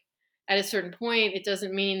work at a certain point. It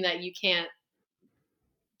doesn't mean that you can't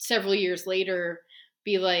several years later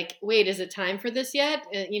be like, wait, is it time for this yet?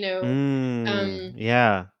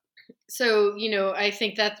 Yeah. So, I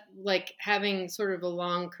think that's like having sort of a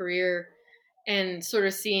long career and sort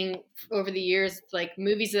of seeing over the years, like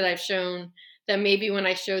movies that I've shown that maybe when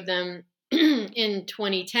I showed them in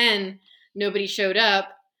 2010, nobody showed up.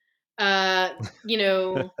 Uh, you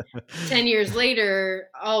know, 10 years later,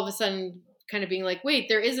 all of a sudden kind of being like, wait,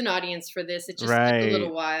 there is an audience for this. It just took a Right.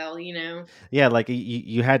 little while. Yeah, like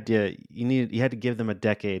you had to you had to give them a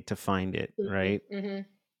decade to find it, Hmm. right? Hmm.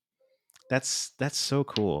 That's so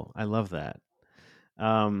cool. I love that.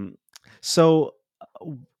 Um, so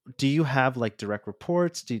do you have like direct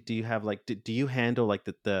reports? Do you have like do you handle like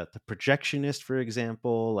the projectionist, for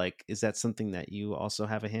example? Like, is that something that you also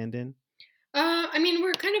have a hand in? I mean,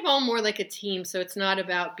 we're kind of all more like a team, so it's not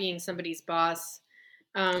about being somebody's boss.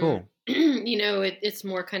 Cool. It's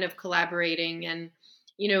more kind of collaborating, and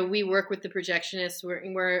we work with the projectionists.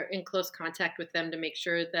 We're in close contact with them to make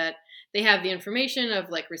sure that they have the information of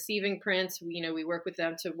like receiving prints. We work with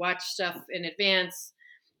them to watch stuff in advance,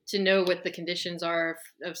 to know what the conditions are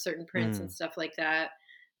of certain prints and Mm, stuff like that.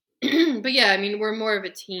 But yeah, I mean, we're more of a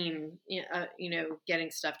team,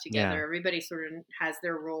 getting stuff yeah, together. Everybody sort of has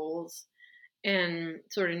their roles and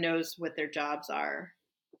sort of knows what their jobs are.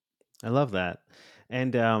 I love that.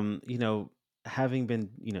 And having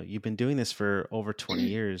been, you've been doing this for over 20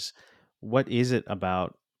 years. What is it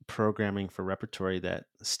about programming for repertory that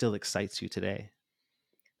still excites you today?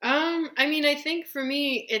 I mean, I think for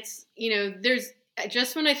me, it's there's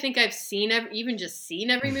just when I think I've seen even just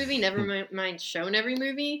seen every movie, never mind shown every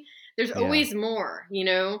movie. There's Yeah. always more, and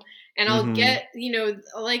I'll Mm-hmm. get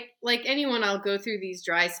like anyone, I'll go through these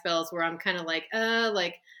dry spells where I'm kind of like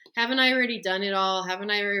haven't I already done it all?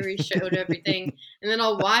 Haven't I already showed everything? And then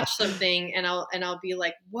I'll watch something and I'll be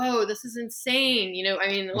like, whoa, this is insane. I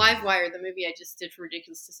mean, Livewire, the movie I just did for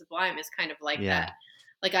Ridiculous to Sublime, is kind of like that. Yeah.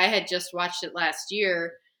 Like I had just watched it last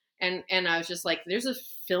year and I was just like, there's a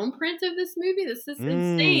film print of this movie. This is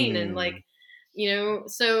insane. And like,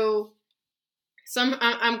 Mm.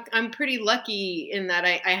 I'm pretty lucky in that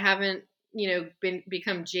I haven't been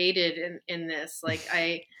become jaded in this. Like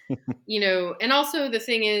and also the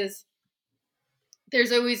thing is,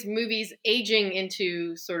 there's always movies aging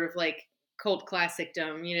into sort of like cult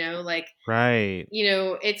classicdom. Like Right.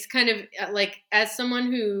 it's kind of like, as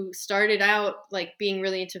someone who started out like being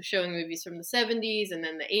really into showing movies from the 70s and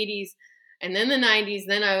then the 80s and then the 90s,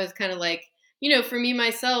 then I was kind of like, for me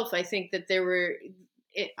myself, I think that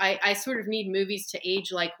I sort of need movies to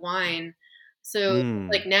age like wine. So Mm.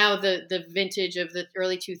 like now the vintage of the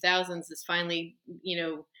early 2000s is finally,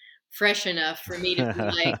 fresh enough for me to be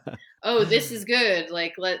like, oh, this is good.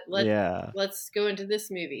 Like Yeah. let's go into this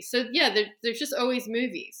movie. So yeah, there's just always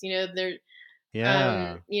movies, Yeah.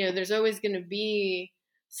 there's always going to be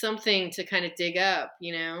something to kind of dig up.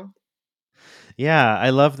 Yeah. I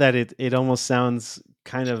love that it almost sounds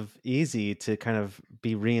kind of easy to kind of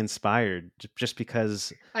be re-inspired just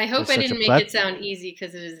because I hope there's I such a didn't make plethora. it sound easy,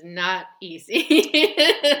 because it is not easy.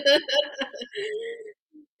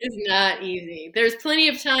 It's not easy. There's plenty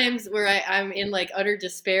of times where I'm in like utter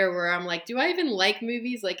despair, where I'm like, do I even like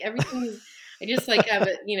movies? Like everything, I just like have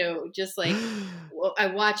it, just like, well, I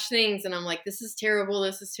watch things and I'm like, this is terrible,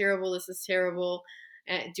 this is terrible, this is terrible.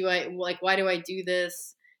 Do I like, why do I do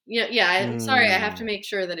this? Yeah, I'm sorry. I have to Mm. make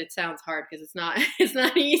sure that it sounds hard, because it's not, it's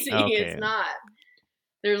not easy. It's Okay. not.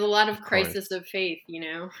 There's a lot Of of crisis course. of faith.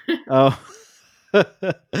 Oh,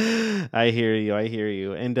 I hear you. I hear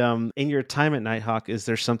you. And in your time at Nighthawk, is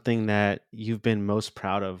there something that you've been most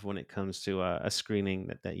proud of when it comes to a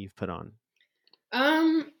screening that you've put on?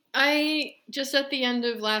 I just at the end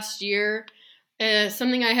of last year,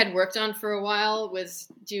 something I had worked on for a while was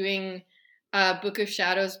doing Book of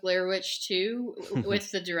Shadows Blair Witch 2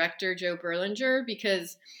 with the director Joe Berlinger,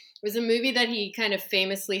 because it was a movie that he kind of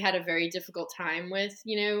famously had a very difficult time with.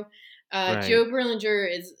 Right. Joe Berlinger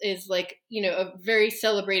is like, a very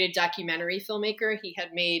celebrated documentary filmmaker. He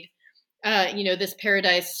had made this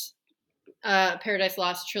Paradise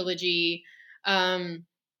Lost trilogy. Um,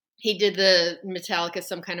 he did the Metallica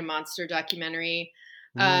Some Kind of Monster documentary.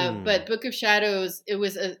 Mm. But Book of Shadows, it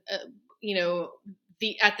was you know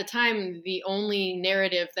at the time, the only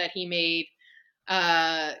narrative that he made,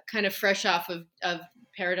 kind of fresh off of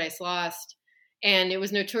Paradise Lost. And it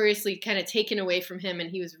was notoriously kind of taken away from him, and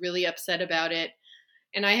he was really upset about it.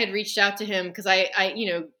 And I had reached out to him because I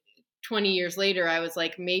 20 years later, I was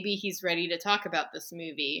like, maybe he's ready to talk about this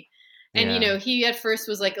movie. And, Yeah. he at first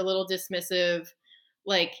was like a little dismissive,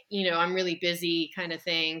 like, I'm really busy kind of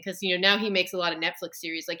thing. Cause, now he makes a lot of Netflix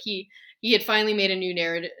series. Like he had finally made a new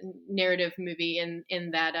narrative movie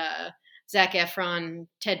in that, Zac Efron,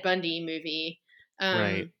 Ted Bundy movie.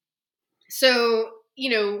 Right. So,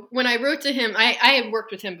 when I wrote to him, I had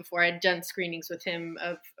worked with him before. I had done screenings with him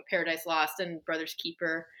of Paradise Lost and Brothers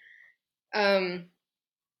Keeper.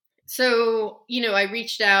 So, I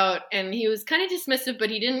reached out, and he was kind of dismissive, but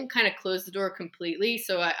he didn't kind of close the door completely.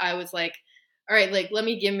 So I was like, all right, like, let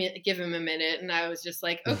me give him a minute. And I was just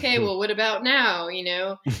like, okay, well, what about now?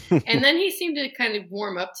 And then he seemed to kind of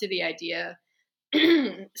warm up to the idea.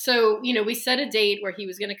 So, we set a date where he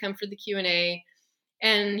was going to come for the Q&A,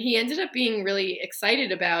 and he ended up being really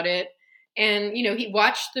excited about it. And, he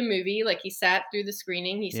watched the movie, like he sat through the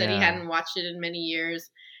screening. He said he hadn't watched it in many years.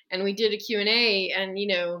 And we did a Q&A, and,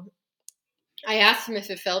 I asked him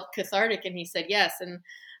if it felt cathartic, and he said yes. And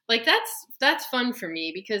like, that's fun for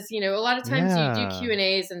me because, a lot of times you do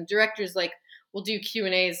Q&As, and directors like will do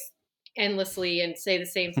Q&As endlessly and say the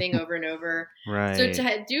same thing over and over. Right. So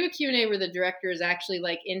to do a Q&A where the director is actually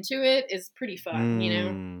like into it is pretty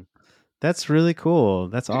fun, That's really cool.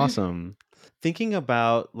 That's awesome. Thinking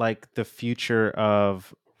about like the future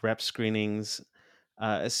of rep screenings,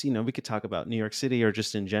 as we could talk about New York City or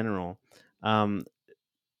just in general.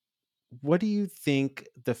 What do you think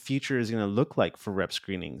the future is going to look like for rep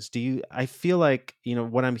screenings? I feel like,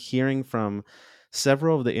 what I'm hearing from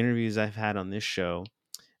several of the interviews I've had on this show,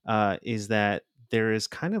 is that there is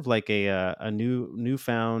kind of like a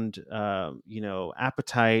newfound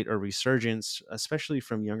appetite or resurgence, especially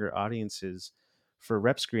from younger audiences, for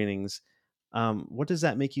rep screenings. What does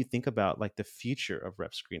that make you think about, like, the future of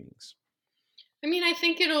rep screenings? I mean, I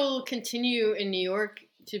think it'll continue in New York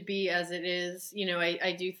to be as it is.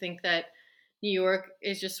 I do think that New York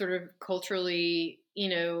is just sort of culturally,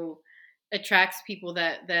 attracts people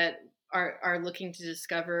that are looking to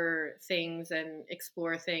discover things and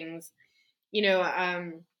explore things.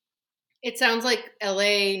 It sounds like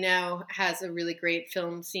LA now has a really great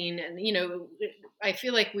film scene, and I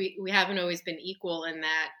feel like we haven't always been equal in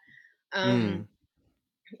that.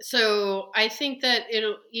 So I think that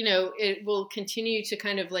it will continue to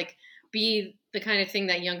kind of like be the kind of thing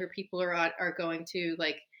that younger people are going to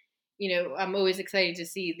like. I'm always excited to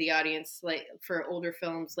see the audience, like, for older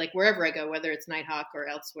films, like wherever I go, whether it's Nitehawk or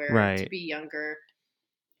elsewhere, to Right. be younger.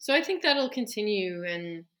 So I think that'll continue,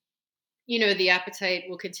 and the appetite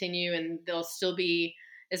will continue, and there'll still be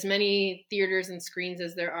as many theaters and screens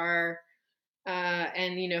as there are,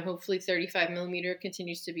 and hopefully 35 millimeter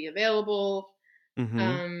continues to be available.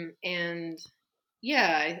 Mm-hmm. And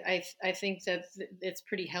yeah, I think that it's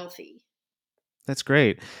pretty healthy. That's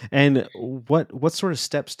great. And what sort of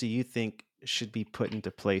steps do you think should be put into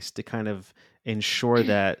place to kind of ensure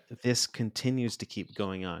that this continues to keep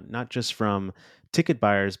going on, not just from ticket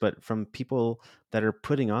buyers, but from people that are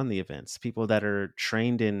putting on the events, people that are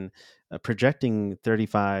trained in projecting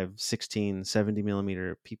 35, 16, 70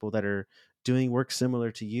 millimeter, people that are doing work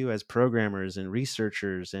similar to you as programmers and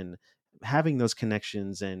researchers, and having those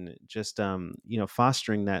connections, and just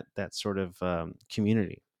fostering that sort of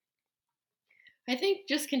community. I think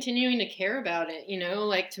just continuing to care about it,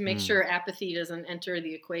 like to make Mm. sure apathy doesn't enter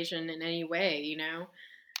the equation in any way,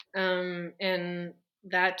 and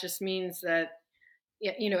that just means that,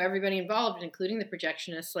 yeah, everybody involved, including the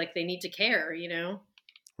projectionists, like they need to care.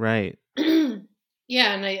 Right.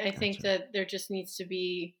 Yeah, and I think Gotcha. that there just needs to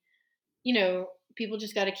be, people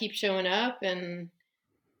just got to keep showing up, and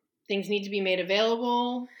things need to be made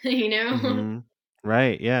available. Mm-hmm.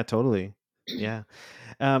 Right. Yeah, totally. Yeah.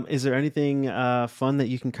 Is there anything fun that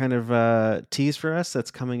you can kind of tease for us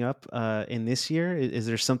that's coming up in this year? Is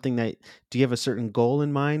there something do you have a certain goal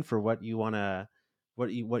in mind for what you want to,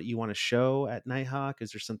 what you want to show at Nighthawk?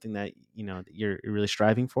 Is there something that, that you're really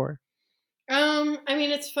striving for? I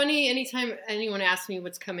mean, it's funny. Anytime anyone asks me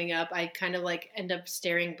what's coming up, I kind of like end up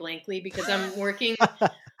staring blankly because I'm working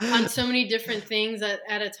on so many different things at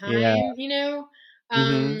a Yeah. time. Mm-hmm.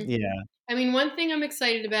 Um, Yeah. I mean, one thing I'm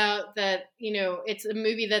excited about that, it's a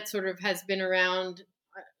movie that sort of has been around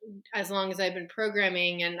as long as I've been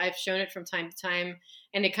programming, and I've shown it from time to time,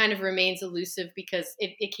 and it kind of remains elusive because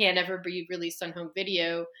it can't ever be released on home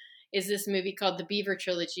video, is this movie called The Beaver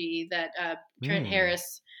Trilogy that Trent Mm.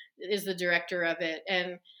 Harris is the director of it.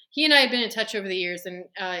 And he and I had been in touch over the years, and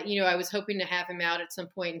I was hoping to have him out at some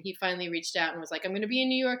point, and he finally reached out and was like, "I'm going to be in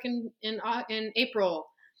New York in April."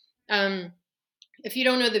 Um, if you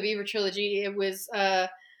don't know the Beaver trilogy, it was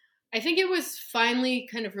I think it was finally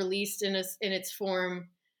kind of released in its form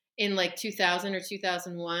in like 2000 or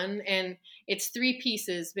 2001, and it's three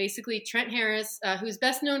pieces. Basically, Trent Harris, who's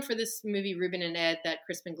best known for this movie Ruben and Ed that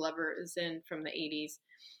Crispin Glover is in from the 80s.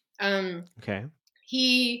 Okay.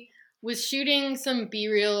 He was shooting some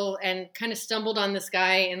B-reel and kind of stumbled on this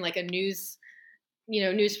guy in like a news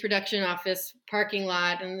production office parking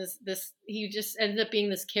lot, and this he just ended up being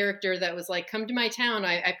this character that was like, "Come to my town,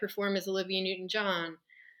 I perform as Olivia Newton-John."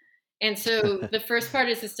 And so the first part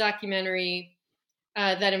is this documentary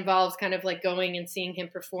that involves kind of like going and seeing him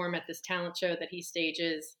perform at this talent show that he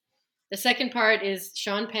stages. The second part is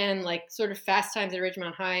Sean Penn, like sort of Fast Times at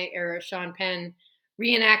Ridgemont High era Sean Penn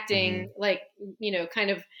reenacting, like, kind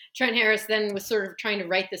of Trent Harris then was sort of trying to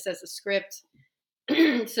write this as a script.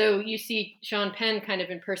 So you see Sean Penn kind of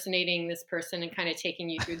impersonating this person and kind of taking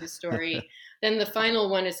you through the story. Then the final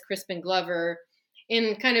one is Crispin Glover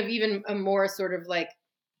in kind of even a more sort of like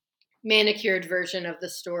manicured version of the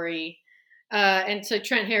story. And so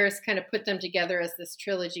Trent Harris kind of put them together as this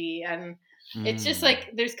trilogy. And it's just like,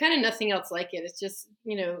 there's kind of nothing else like it. It's just,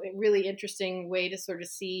 a really interesting way to sort of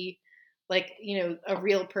see like, a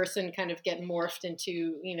real person kind of get morphed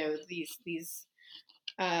into, these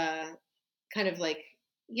kind of like,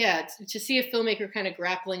 yeah, to see a filmmaker kind of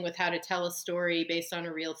grappling with how to tell a story based on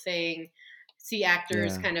a real thing, see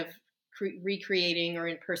actors kind of recreating or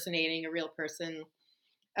impersonating a real person.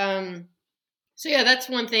 So yeah, that's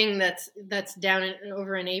one thing that's down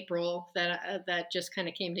over in April that just kind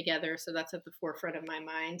of came together. So that's at the forefront of my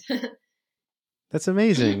mind. That's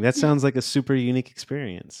amazing. That sounds like a super unique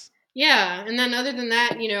experience. Yeah, and then other than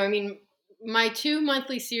that, I mean, my 2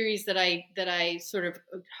 monthly series that I sort of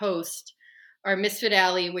host are Misfit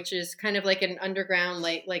Alley, which is kind of like an underground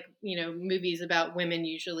like movies about women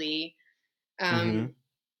usually, and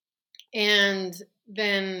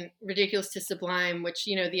then Ridiculous to Sublime, which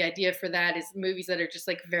the idea for that is movies that are just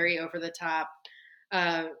like very over the top,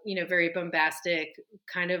 very bombastic,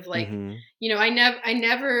 kind of like I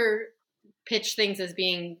never pitch things as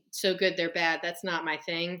being so good they're bad. That's not my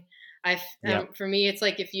thing. For me, it's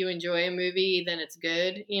like if you enjoy a movie, then it's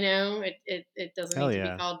good. It doesn't need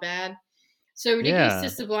to be called bad. So Ridiculous to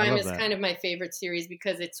Sublime is kind of my favorite series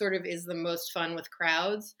because it sort of is the most fun with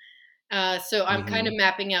crowds. So I'm kind of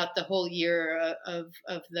mapping out the whole year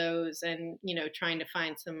of those, and trying to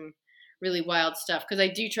find some really wild stuff, because I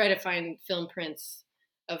do try to find film prints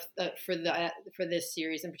of for this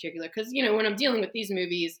series in particular, because when I'm dealing with these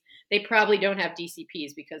movies, they probably don't have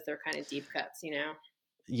DCPs because they're kind of deep cuts.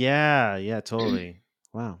 Yeah, totally.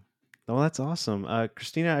 Wow. Well, that's awesome.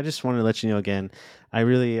 Christina, I just wanted to let you know again, I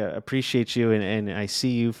really appreciate you, and I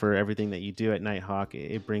see you for everything that you do at Nitehawk.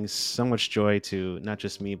 It brings so much joy to not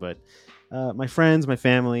just me, but my friends, my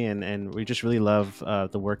family, and we just really love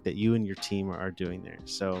the work that you and your team are doing there.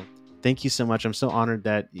 So thank you so much. I'm so honored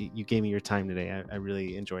that you gave me your time today. I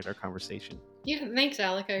really enjoyed our conversation. Yeah, thanks,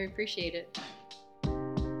 Alec. I appreciate it.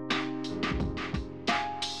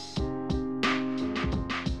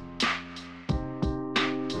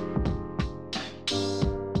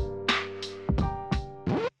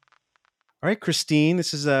 All right, Christine,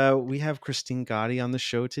 this is we have Christine Gotti on the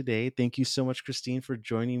show today. Thank you so much, Christine, for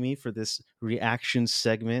joining me for this reaction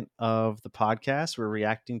segment of the podcast. We're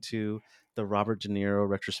reacting to the Robert De Niro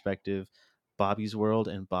retrospective, Bobby's World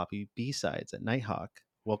and Bobby B-Sides at Nitehawk.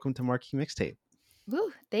 Welcome to Marquee Mixtape.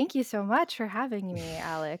 Woo, thank you so much for having me,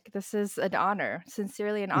 Alec. This is an honor,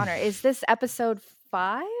 sincerely an honor. Is this episode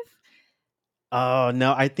 5? Oh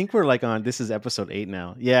no, I think we're like on. This is episode 8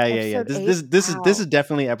 now. Yeah. Episode This 8? this is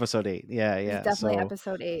definitely episode 8. Yeah. This is definitely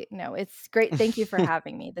episode 8. No, it's great. Thank you for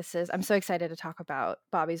having me. I'm so excited to talk about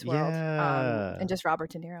Bobby's World, and just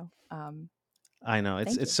Robert De Niro. I know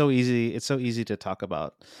it's so easy. It's so easy to talk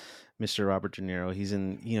about Mr. Robert De Niro. He's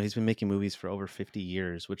been making movies for over 50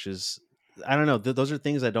 years, which is, I don't know. Those are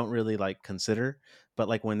things I don't really like consider. But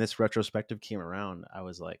like when this retrospective came around, I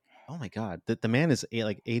was like, oh my God, the man is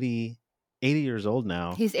like 80 years old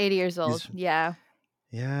now. He's 80 years old. Yeah.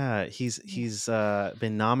 Yeah. He's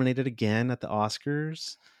been nominated again at the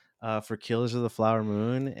Oscars for Killers of the Flower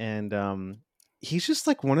Moon. And he's just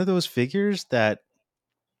like one of those figures that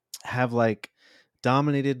have like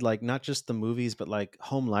dominated like not just the movies but like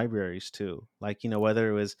home libraries too, like whether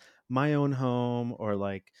it was my own home or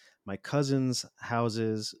like my cousin's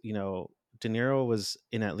houses. De Niro was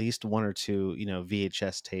in at least one or two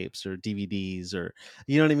VHS tapes or DVDs, or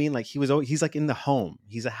you know what I mean, like he's like in the home,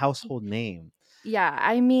 he's a household name. Yeah,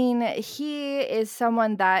 I mean, he is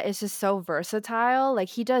someone that is just so versatile. Like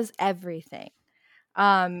he does everything.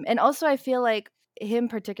 And also I feel like him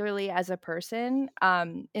particularly as a person,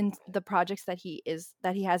 in the projects that he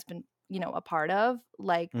has been, a part of,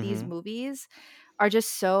 like these Mm-hmm. movies are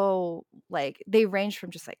just so like they range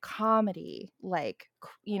from just like comedy, like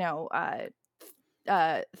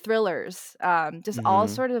thrillers, just all Mm-hmm.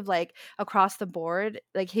 sort of like across the board.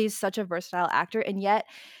 Like he's such a versatile actor, and yet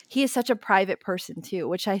he is such a private person too,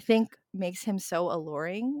 which I think makes him so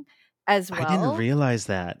alluring as I didn't well. realize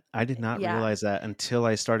that. I did not Yeah. realize that until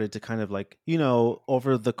I started to kind of like,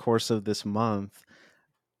 over the course of this month,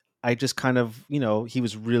 I just kind of, he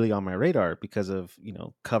was really on my radar because of,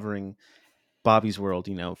 covering Bobby's World,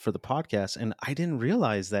 for the podcast. And I didn't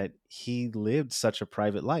realize that he lived such a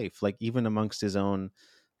private life, like even amongst his own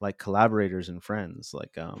like collaborators and friends.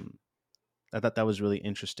 Like, I thought that was really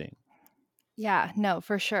interesting. Yeah, no,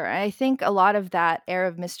 for sure. I think a lot of that air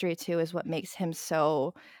of mystery too is what makes him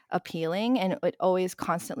so appealing, and it always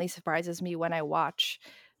constantly surprises me when I watch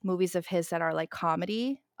movies of his that are like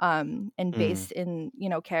comedy, and Mm, based in,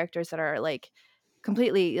 characters that are like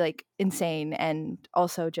completely like insane, and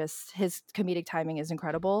also just his comedic timing is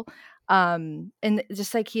incredible. And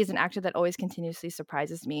just like he's an actor that always continuously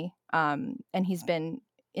surprises me. And he's been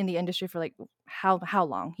in the industry for like how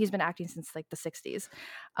long? He's been acting since like the 60s.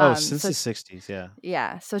 oh, since So the 60s. Yeah.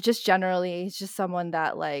 yeah, so just generally, he's just someone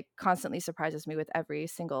that like constantly surprises me with every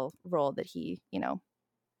single role that he,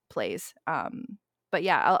 plays. But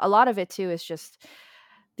yeah, a lot of it too is just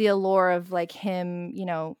the allure of like him,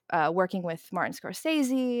 working with Martin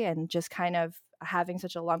Scorsese and just kind of having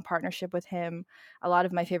such a long partnership with him. A lot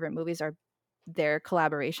of my favorite movies are their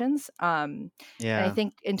collaborations. And I Yeah.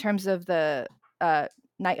 think in terms of the uh,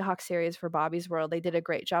 Nitehawk series for Bobby's World, they did a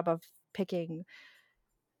great job of picking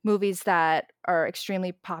movies that are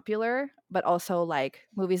extremely popular, but also like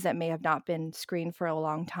movies that may have not been screened for a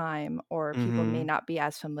long time or people may Mm-hmm. not be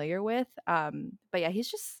as familiar with. But yeah, he's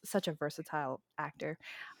just such a versatile actor,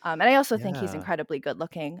 and I also think he's Yeah. incredibly good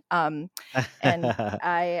looking. And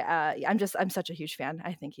I'm such a huge fan.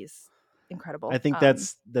 I think he's I incredible. think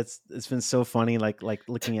that's it's been so funny, like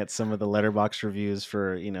looking at some of the letterbox reviews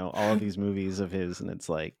for all of these movies of his, and it's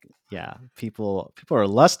like, yeah, people are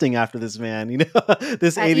lusting after this man,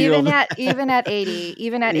 this 80-year-old. Even at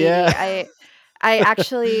Yeah. 80, I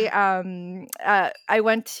actually I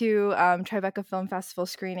went to Tribeca Film Festival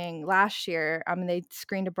screening last year. And they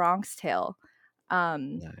screened A Bronx Tale.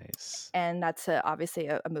 Um Nice. and that's obviously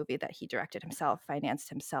a movie that he directed himself, financed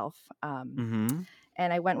himself. Mm-hmm.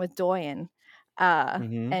 And I went with Doyen.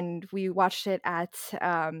 Mm-hmm. And we watched it at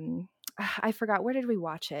I forgot, where did we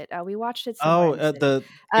watch it? We watched it somewhere Oh, in the city.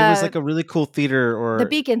 it was Uh like a really cool theater, the or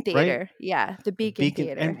Beacon right? Theater. Yeah, the Beacon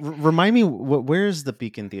Beacon, Theater. and remind me, where is the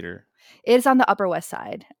Beacon Theater? It is on the Upper West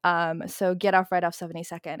Side. So get off right off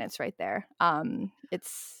 72nd. It's right there.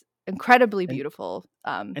 It's incredibly And beautiful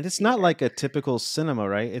it's not theater. like a typical cinema,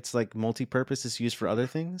 right? It's like multi-purpose. It's used for other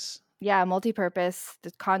things. Yeah, multi-purpose,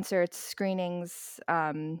 the concerts, screenings,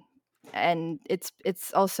 and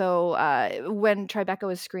it's also when Tribeca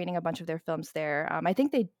was screening a bunch of their films there. I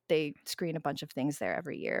think they screen a bunch of things there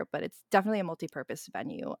every year, but it's definitely a multi-purpose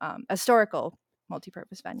venue, historical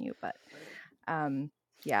multi-purpose venue. But um,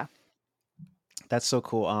 yeah, That's so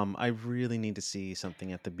cool. I really need to see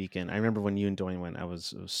something at the Beacon. I remember when you and Dwayne went, I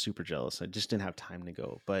was super jealous. I just didn't have time to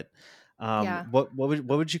go. But yeah. what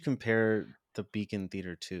would you compare the Beacon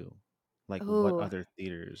Theater to? Like, what Oh, other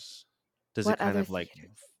theaters does it what kind other of like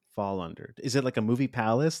theater? fall under? Is it like a movie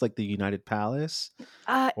palace, like the United Palace,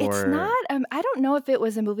 It's or not, I don't know if it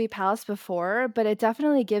was a movie palace before, but it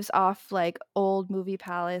definitely gives off like old movie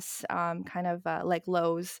palace, kind of like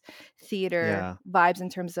Lowe's theater yeah, vibes in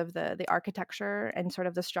terms of the architecture and sort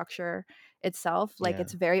of the structure itself. Like yeah,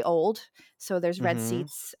 it's very old, so there's red mm-hmm,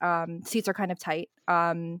 seats. Seats are kind of tight.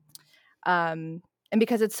 Um, and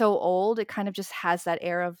because it's so old, it kind of just has that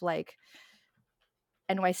air of like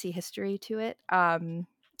NYC history to it.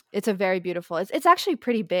 It's a very beautiful. It's actually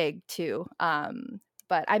pretty big too.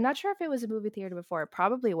 But I'm not sure if it was a movie theater before. It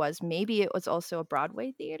probably was. Maybe it was also a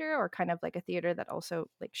Broadway theater or kind of like a theater that also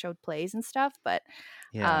like showed plays and stuff. But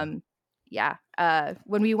yeah. um, yeah,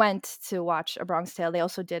 when we went to watch A Bronx Tale, they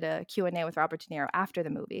also did a Q&A with Robert De Niro after the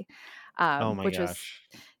movie, Oh my which was gosh,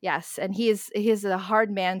 yes, and he is a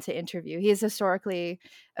hard man to interview. He is historically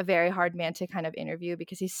a very hard man to kind of interview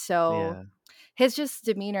because he's so yeah, his just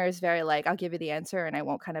demeanor is very like, I'll give you the answer and I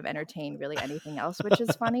won't kind of entertain really anything else, which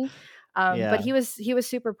is funny. But yeah. he was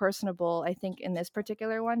super personable, I think, in this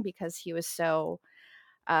particular one because he was so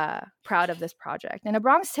proud of this project. And A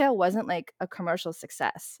Bronx Tale wasn't like a commercial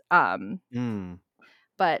success. Mm.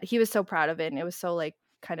 But he was so proud of it, and it was so like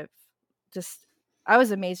kind of just I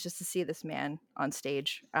was amazed just to see this man on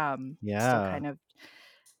stage, still Yeah. kind of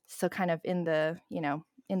in the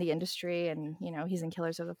in the industry, and he's in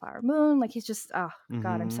Killers of the Flower Moon. Like he's just oh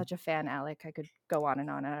god, I'm Mm-hmm. such a fan, Alec. I could go on and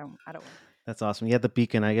on. I don't. That's awesome. Yeah, the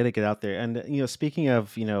Beacon. I got to get out there. And speaking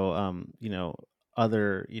of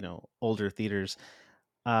other older theaters,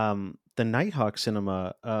 the Nitehawk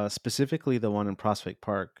Cinema, specifically the one in Prospect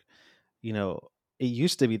Park, it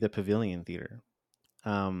used to be the Pavilion Theater.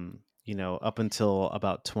 Up until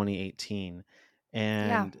about 2018,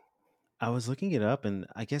 Yeah. and I was looking it up, and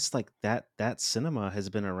I guess like that cinema has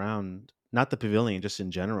been around, not the Pavilion, just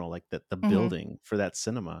in general, like the Hmm. building for that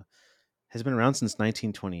cinema has been around since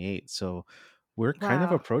 1928. So we're kind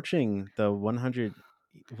of Wow. approaching the 100th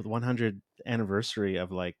anniversary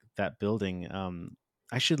of like that building.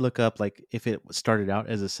 I should look up like if it started out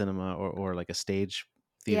as a cinema or like a stage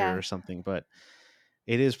theater Yeah. or something, but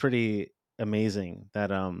it is pretty amazing that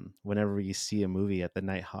whenever you see a movie at the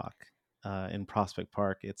Nighthawk in Prospect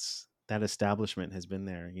Park, it's that establishment has been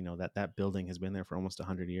there. That building has been there for almost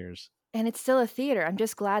 100 years. And it's still a theater. I'm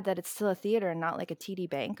just glad that it's still a theater and not like a TD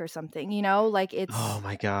Bank or something, like Oh it's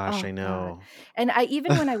my gosh, oh I god. know. And I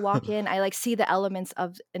even when I walk in, I like see the elements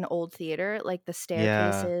of an old theater, like the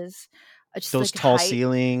Yeah, staircases, just those like tall height,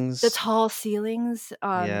 the ceilings. tall ceilings,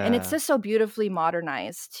 and it's Yeah, just so beautifully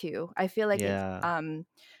modernized too. I feel like it's yeah.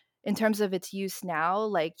 in terms of its use now,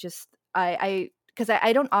 like just I because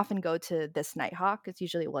I don't often go to this Nighthawk. It's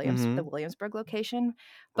usually the Mm-hmm. Williamsburg location.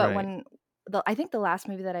 But Right. when I think the last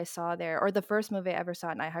movie that I saw there, or the first movie I ever saw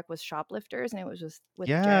at Nighthawk, was Shoplifters, and it was just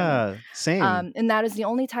with Jeremy. Yeah, same. And that is the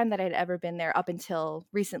only time that I'd ever been there up until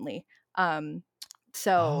recently. Um,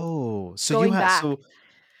 so Oh, so you going had back, so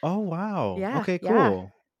oh wow. yeah, Okay, yeah.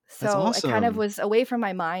 cool. That's So I kind of awesome. was away from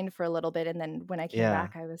my mind for a little bit, and then when I came Yeah.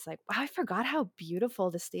 back, I was like, wow, I forgot how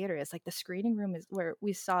beautiful this theater is. Like the screening room is where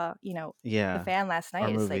we saw, the Yeah. fan last Our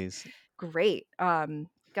night is like movies. great.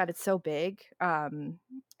 God, it's so big. And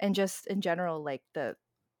just in general, like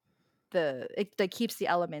it like keeps the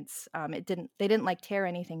elements. They didn't like tear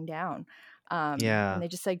anything down. And Yeah. they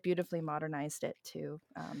just like beautifully modernized it to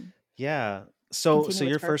Yeah. So continue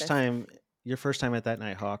its your purpose. first time at that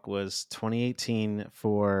Nighthawk was 2018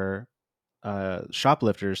 for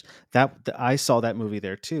Shoplifters. I saw that movie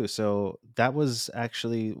there too. So that was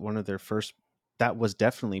actually one of their first, that was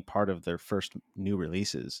definitely part of their first new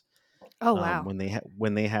releases. Oh wow. When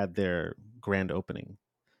they had their grand opening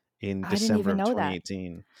in I didn't December even of know that.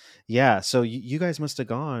 2018. Yeah, so you guys must have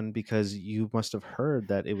gone because you must have heard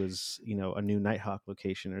that it was, a new Nighthawk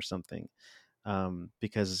location or something.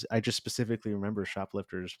 Because I just specifically remember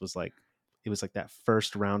Shoplifters was like, it was like that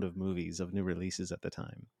first round of movies of new releases at the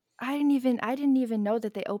time. I didn't even know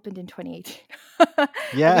that they opened in 2018.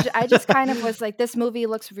 Yeah. I just kind of was like, this movie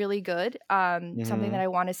looks really good. Something that Hmm. I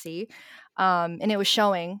want to see. And it was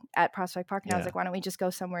showing at Prospect Park, and I was Yeah. like, why don't we just go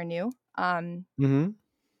somewhere new? Hmm.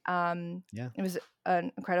 Um, Yeah. it was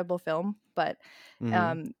an incredible film, but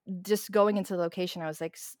Hmm. um, just going into the location, I was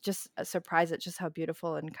like, just surprised at just how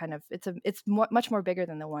beautiful and kind of much more bigger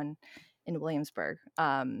than the one in Williamsburg.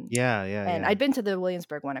 Yeah. Yeah. And Yeah. I'd been to the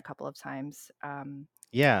Williamsburg one a couple of times.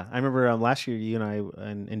 Yeah. I remember last year you and I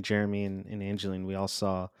and Jeremy and Angeline, we all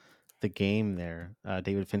saw The Game there.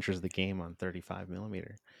 David Fincher's The Game on 35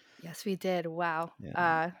 millimeter. Yes, we did. Wow.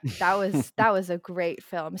 Yeah. That was a great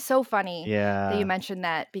film. So funny that you Yeah. mentioned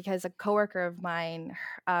that because a coworker of mine,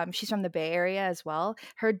 she's from the Bay Area as well.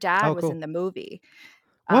 Her dad Oh, was cool. in the movie.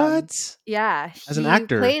 Um, What? yeah, As an he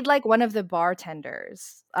actor? played like one of the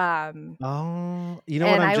bartenders. Oh, you know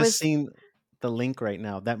what? And I'm I just was seeing the link right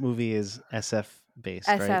now. That movie is SF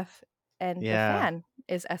based, right? SF, and the Yeah. fan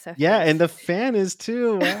is SF Yeah, and based. the fan is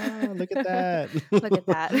too. Wow, look at that. Look at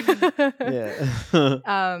that. Yeah.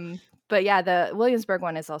 Um, but yeah, the Williamsburg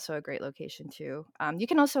one is also a great location too. You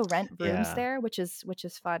can also rent rooms Yeah. there, which is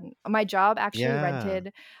fun. My job actually Yeah.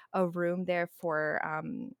 rented a room there for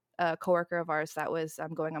a coworker of ours that was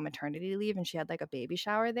going on maternity leave, and she had like a baby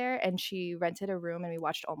shower there, and she rented a room, and we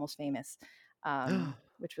watched Almost Famous,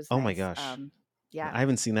 which was Oh my nice. gosh. Yeah, I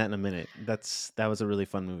haven't seen that in a minute. That was a really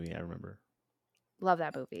fun movie, I remember. love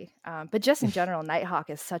that movie. But just in general, Nighthawk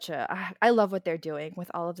is I love what they're doing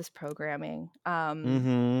with all of this programming.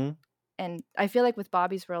 Mhm. And I feel like with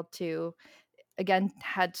Bobby's World too, again,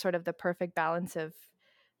 had sort of the perfect balance of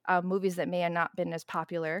movies that may have not been as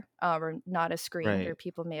popular or not as screened or Right.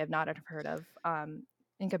 people may have not have heard of,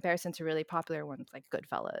 in comparison to really popular ones like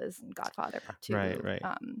Goodfellas and Godfather Part Right, Two. right.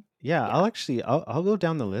 Yeah, Yeah, I'll go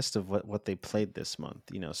down the list of what they played this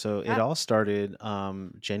month, So it yeah. all started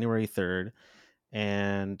January 3rd,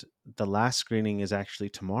 and the last screening is actually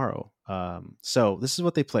tomorrow. So this is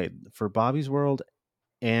what they played for Bobby's World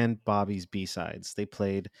and Bobby's B-sides. They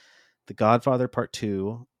played The Godfather Part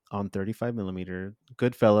 2 on 35 millimeter,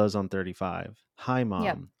 Goodfellas on 35, High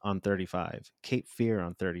Yep. Mom on 35, Cape Fear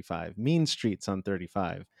on 35, Mean Streets on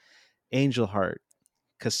 35, Angel Heart,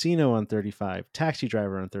 Casino on 35, Taxi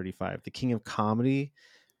Driver on 35, The King of Comedy,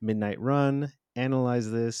 Midnight Run,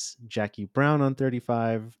 Analyze This, Jackie Brown on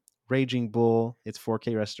 35, Raging Bull, its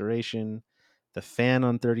 4K restoration, The Fan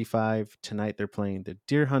on 35. Tonight they're playing The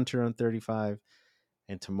Deer Hunter on 35,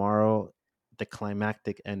 and tomorrow the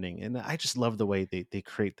climactic ending. And I just love the way they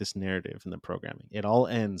create this narrative in the programming. It all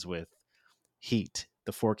ends with Heat,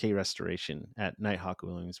 the 4K restoration at Nitehawk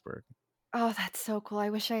Williamsburg. Oh, that's so cool. I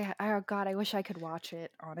wish oh God, I wish I could watch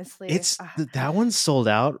it, honestly. It's that one sold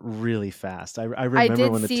out really fast. I I remember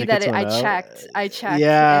did when the see that tickets went up. I checked,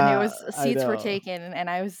 and it Yeah, was I seats were know. taken, and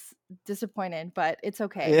I was disappointed, but it's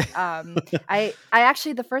okay. Yeah. I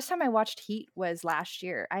actually, the first time I watched Heat was last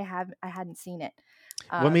year. I hadn't seen it.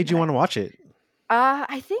 What made And you want to watch it?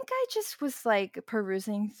 I think I just was like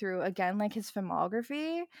perusing through again, like his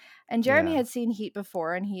filmography, and Jeremy Yeah. had seen Heat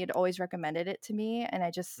before, and he had always recommended it to me, and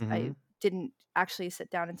I Hmm. didn't actually sit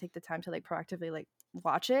down and take the time to like proactively like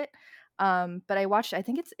watch it. But I watched. I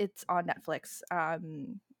think it's on Netflix.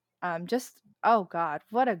 Just oh God,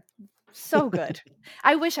 what a so good.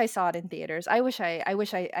 I wish I saw it in theaters. I wish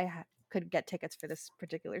could get tickets for this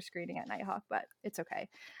particular screening at Nighthawk, but it's okay.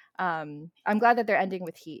 I'm glad that they're ending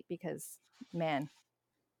with Heat because man,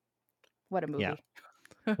 what a Yeah. movie.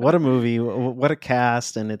 What a movie. What a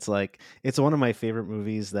cast. And it's one of my favorite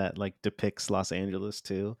movies that like depicts Los Angeles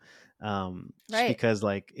too. Just Right. because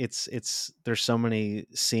like there's so many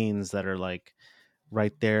scenes that are like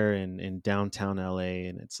right there in downtown LA.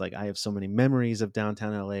 And it's like I have so many memories of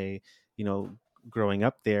downtown LA, you know, growing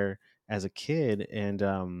up there as a kid.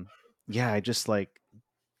 And yeah, I just like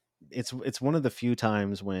it's one of the few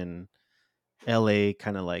times when LA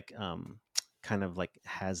kind of like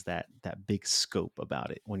has that big scope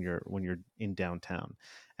about it when you're in downtown.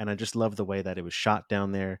 And I just love the way that it was shot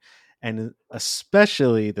down there, and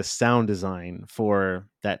especially the sound design for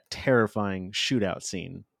that terrifying shootout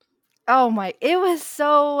scene. Oh my, it was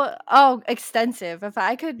so extensive. If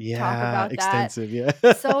I could talk Yeah, about that, extensive. Yeah.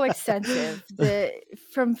 so extensive. The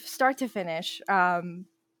from start to finish.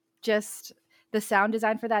 Just the sound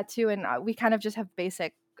design for that too, and we kind of just have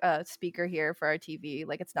basic speaker here for our TV.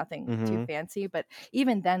 Like it's nothing too Hmm. fancy, but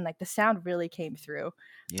even then, like the sound really came through.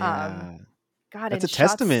 Um, Yeah, God, that's and a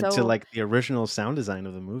shots testament to so like the original sound design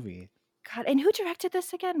of the movie. God. And who directed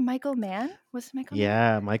this again? Michael Mann? Was it Michael Mann?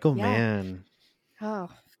 Yeah, Michael Yeah. Mann. Oh,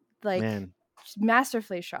 like Man.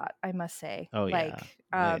 masterfully shot, I must say. Oh yeah. Like,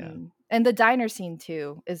 Oh yeah. and the diner scene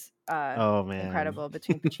too is Oh man. incredible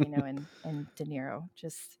between Pacino and De Niro.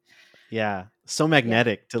 Just Yeah, so yeah,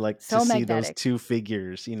 magnetic to like to so see those magnetic. two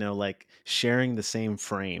figures, you know, like sharing the same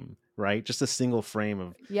frame, right? Just a single frame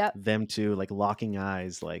of Yep. them two like locking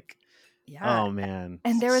eyes, like Yeah. oh man,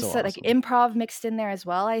 And there was so like awesome. improv mixed in there as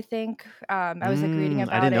well, I think. I was like reading I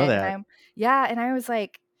about didn't know it, and that. I was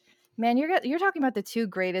like, man, you're talking about the two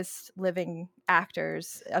greatest living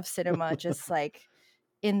actors of cinema, just like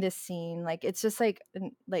in this scene. Like it's just like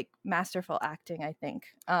like masterful acting, I think.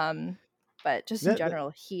 But just in That general,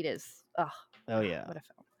 Heat is oh yeah. what a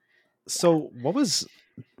film. Yeah. So what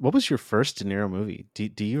was your first De Niro movie?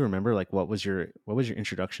 Do you remember like what was your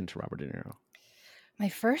introduction to Robert De Niro? My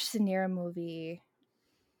first De Niro movie,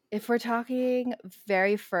 if we're talking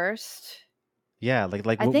very first, Yeah, like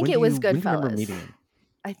I think it was when do you remember Goodfellas. meeting him?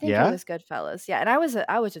 I think it Yeah? was Goodfellas. Yeah, and I was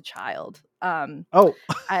a child. Oh.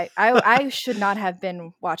 I should not have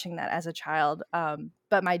been watching that as a child.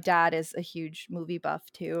 But my dad is a huge movie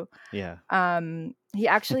buff too. Yeah. He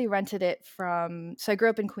actually rented it from. So I grew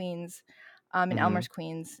up in Queens, in Mhm. Elmhurst,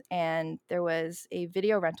 Queens, and there was a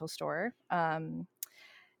video rental store.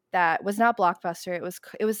 That was not Blockbuster.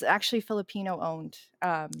 It was actually Filipino owned.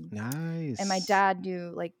 And my Nice. dad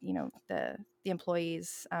knew like the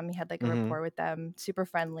employees. He had like a Mhm. rapport with them, super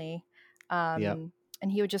friendly. Yep.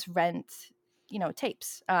 And he would just rent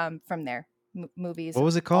tapes from there, movies What of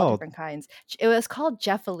was it all called? different kinds. It was called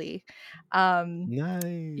Jeffily. um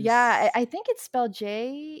yeah, Nice. I think it's spelled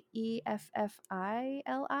Jeffili.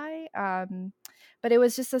 But it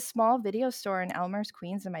was just a small video store in Elmhurst,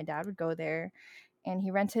 Queens, and my dad would go there, and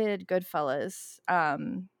he rented Goodfellas.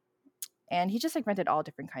 And he just like rented all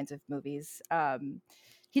different kinds of movies.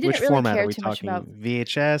 he Which didn't really format are care we too much about. talking?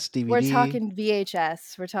 VHS, We're DVD? talking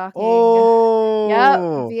VHS. We're talking, yep,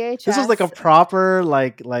 Oh, this was like a VHS. proper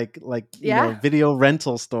Yeah, video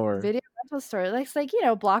rental store. video rental store. It's like,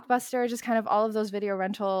 Blockbuster, just kind of all of those video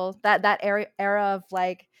rental, that era of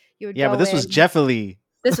like you would Yeah, but go this was in. Jeffily.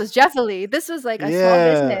 This was Jeffily. This was like a small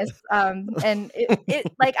Yeah. business. And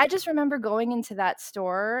it like I just remember going into that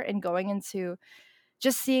store and going into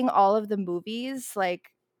just seeing all of the movies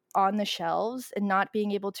like on the shelves and not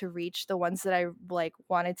being able to reach the ones that I like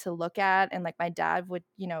wanted to look at, and like my dad would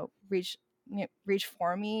reach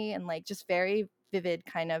for me, and like just very vivid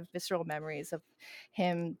kind of visceral memories of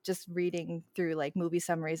him just reading through like movie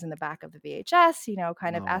summaries in the back of the VHS,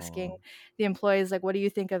 kind of asking Oh, the employees like, what do you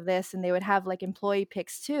think of this? And they would have like employee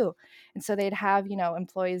picks too. And so they'd have,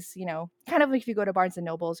 employees, kind of like if you go to Barnes and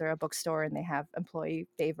Nobles or a bookstore and they have employee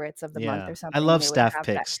favorites of the month yeah. or I something, love they would staff have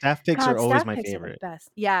that. picks. Staff picks are God, always staff my picks are the favorite. best.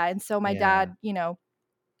 Yeah. And so my Yeah. dad,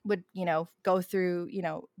 would, go through,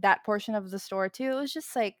 that portion of the store too. It was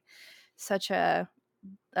just like such a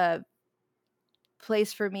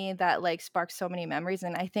place for me that like sparks so many memories,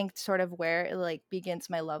 and I think sort of where it like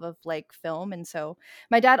begins my love of like film. And so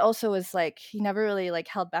my dad also was like, he never really like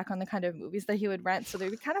held back on the kind of movies that he would rent, so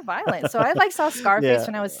they'd be kind of violent. So I like saw Scarface Yeah.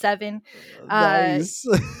 when I was 7. uh Nice.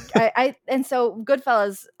 I and so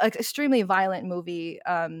Goodfellas, an extremely violent movie,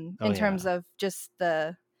 Oh in terms yeah. of just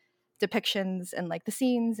the depictions and like the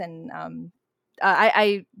scenes. And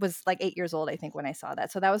I was like 8 years old, I think, when I saw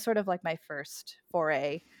that. So that was sort of like my first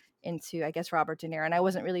foray into, I guess, Robert De Niro. And I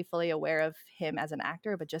wasn't really fully aware of him as an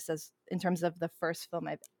actor, but just as in terms of the first film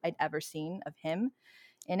I'd ever seen of him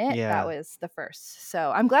in it, that Yeah. was the first.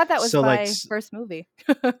 So I'm glad that was So like my first movie.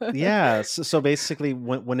 yeah, so basically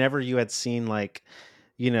whenever you had seen like,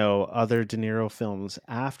 other De Niro films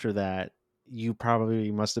after that, you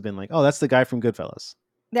probably must have been like, "Oh, that's the guy from Goodfellas."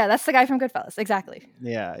 Yeah, that's the guy from Goodfellas. Exactly.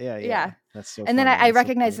 Yeah, yeah, yeah. Yeah. That's so And then funny. I That's so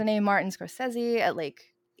recognized funny. the name Martin Scorsese at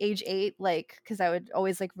like age 8, like, because I would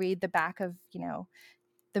always like read the back of,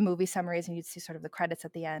 the movie summaries, and you'd see sort of the credits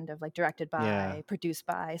at the end of like directed Yeah, by, produced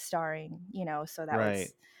by, starring, so that right.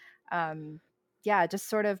 was, um yeah, just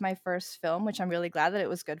sort of my first film, which I'm really glad that it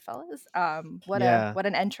was Goodfellas. Yeah. What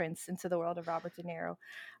an entrance into the world of Robert De Niro.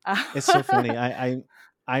 It's so funny.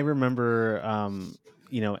 I remember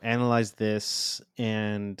Analyze This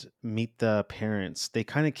and Meet the Parents. They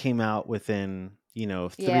kind of came out within, 3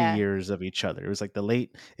 Yeah, years of each other. It was like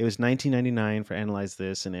it was 1999 for Analyze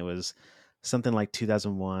This, and it was something like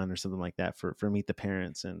 2001 or something like that for Meet the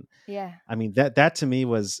Parents. And yeah, I mean, that to me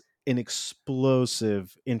was an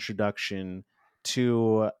explosive introduction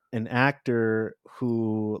to an actor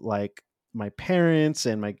who, like, my parents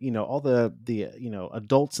and my, all the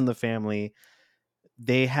adults in the family,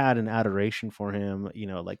 they had an adoration for him.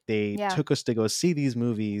 Like, they yeah, took us to go see these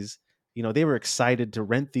movies. They were excited to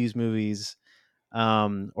rent these movies,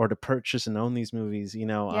 or to purchase and own these movies.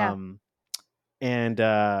 yeah, And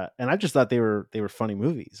I just thought they were funny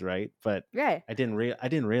movies, right? But right. I didn't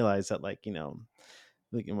realize that, like,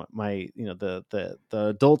 like my the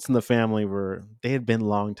adults in the family they had been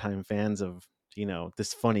longtime fans of,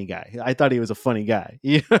 this funny guy. I thought he was a funny guy.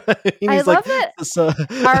 And I he's love like, that so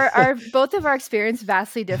our both of our experience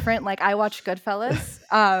vastly different. Like I watched Goodfellas,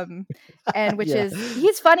 and which yeah, is,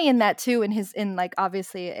 he's funny in that too, in like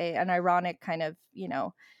obviously an ironic kind of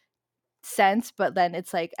sense, but then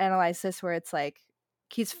it's like Analyze This, where it's like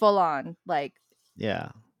he's full on like yeah.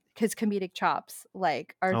 his comedic chops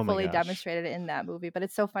like are Oh my fully gosh. demonstrated in that movie. But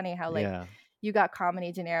it's so funny how like Yeah, you got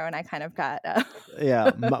comedy De Niro and I kind of got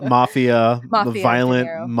yeah. Mafia, mafia De violent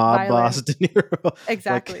Niro, mob boss violent, De Niro, like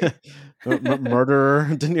exactly.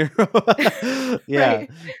 murderer De Niro. Yeah, Right.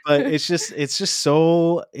 but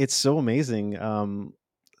it's so amazing.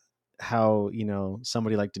 How,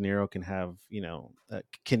 somebody like De Niro can have,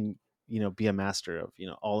 can, be a master of,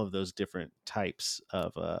 all of those different types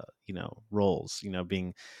of roles,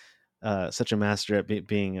 being such a master at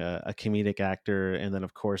being a comedic actor, and then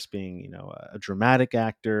of course being, a dramatic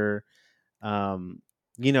actor.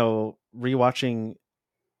 Rewatching,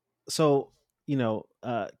 so,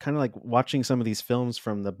 kind of like watching some of these films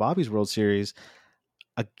from the Bobby's World series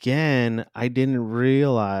again. I didn't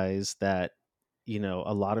realize that,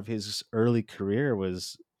 a lot of his early career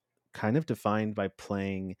was kind of defined by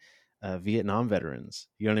playing Vietnam veterans.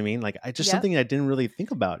 You know what I mean? Like, I just Yep. something I didn't really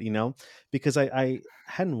think about, because I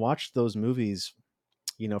hadn't watched those movies,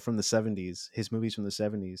 from the 70s, his movies from the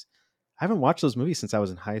 70s. I haven't watched those movies since I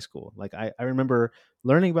was in high school. Like, I remember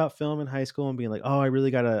learning about film in high school and being like, oh, I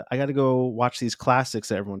gotta go watch these classics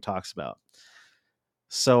that everyone talks about.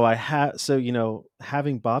 So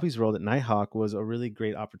having Bobby's World at Nighthawk was a really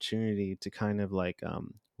great opportunity to kind of like,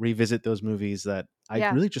 revisit those movies that I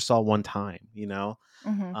Yeah. really just saw one time, you know?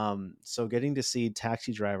 Hmm. So getting to see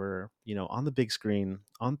Taxi Driver, you know, on the big screen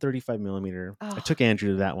on 35 millimeter, I Oh, took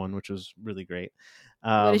Andrew to that one, which was really great.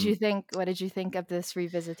 what did you Um, think? What did you think of this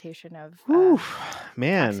revisitation of Whew,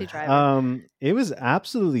 Taxi man, Driver? it was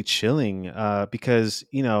absolutely chilling. Because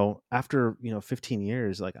you know, after 15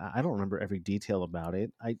 years, like I don't remember every detail about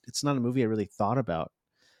it. It's not a movie I really thought about.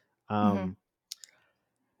 Hmm. Um,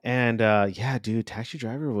 and yeah, dude, Taxi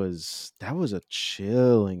Driver was a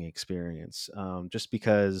chilling experience. Just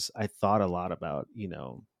because I thought a lot about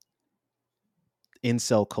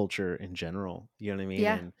incel culture in general. You know what I mean?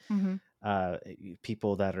 Yeah. And Hmm.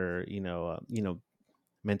 people that are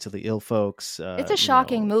mentally ill folks. It's a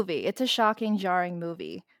shocking movie. It's a shocking, jarring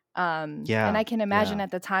movie. And Yeah, I can imagine yeah.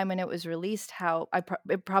 at the time when it was released how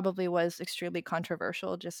it probably was extremely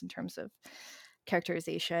controversial just in terms of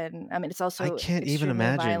characterization. I mean, it's I also can't even extremely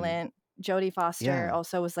imagine. violent. Jodie Foster Yeah,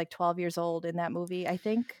 also was like 12 years old in that movie, I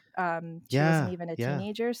think. She wasn't yeah, even a yeah,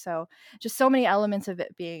 teenager, so just so many elements of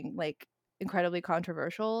it being like incredibly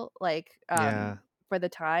controversial, like yeah, for the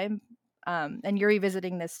time. And you're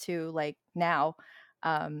revisiting this too, like now.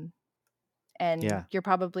 Um, and yeah, you're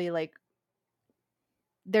probably like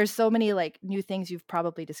there's so many like new things you've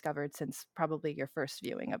probably discovered since probably your first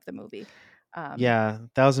viewing of the movie. Um, yeah.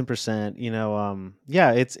 1,000%.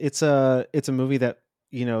 Yeah. It's a movie that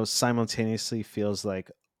simultaneously feels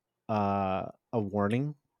like a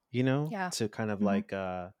warning, yeah. to kind of Mhm. like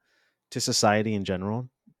to society in general,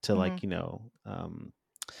 to Mhm. like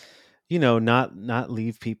not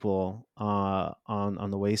leave people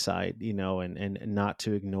on the wayside, and not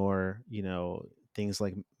to ignore things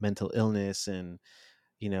like mental illness and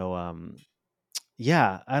you know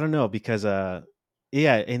yeah, I don't know, because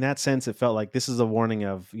yeah, in that sense it felt like this is a warning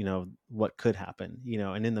of what could happen,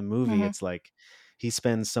 and in the movie Mhm. it's like he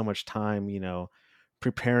spends so much time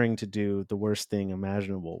preparing to do the worst thing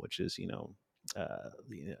imaginable, which is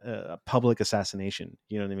a public assassination,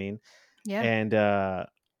 you know what I mean? Yeah. and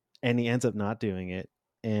and he ends up not doing it,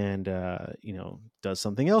 and does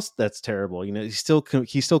something else that's terrible. He still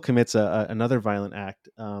commits another violent act,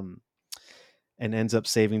 and ends up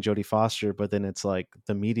saving Jodie Foster, but then it's like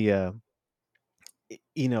the media,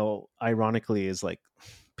 ironically is like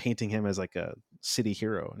painting him as like a city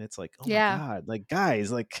hero, and it's like, oh my Yeah. god, like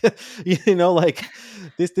guys, like like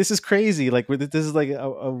this is crazy, like this is like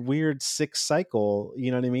a weird sick cycle,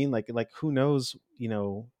 you know what I mean? Like who knows,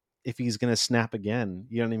 if he's gonna snap again,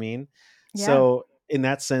 you know what I mean? Yeah. So in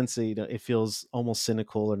that sense, it feels almost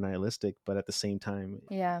cynical or nihilistic, but at the same time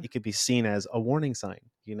Yeah. it could be seen as a warning sign,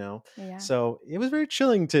 Yeah. so it was very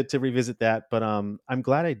chilling to revisit that, but I'm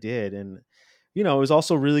glad I did. And it was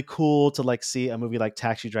also really cool to like see a movie like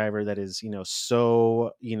Taxi Driver that is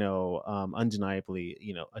so undeniably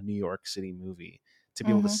a New York City movie. To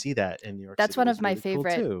be able to Mhm. see that in New York That's City one of was my really cool favorite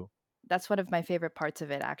too. that's one of my favorite parts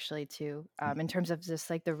of it actually too. In terms of just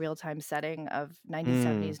like the real-time setting of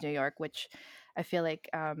Mm, 1970s New York, which I feel like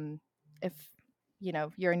if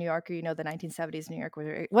you're a New Yorker, the 1970s New York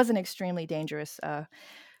was an extremely dangerous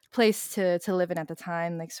place to live in at the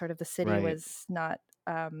time. Like sort of the city right. was not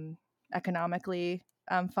economically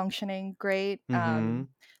functioning great. Mm-hmm.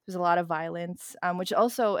 There's a lot of violence, which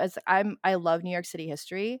also as I love New York City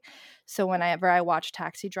history. So whenever I watch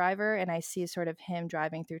Taxi Driver and I see sort of him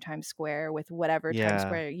driving through Times Square with whatever Times Yeah.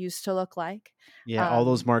 Square used to look like, Yeah. All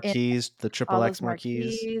those in marquees, the all triple those X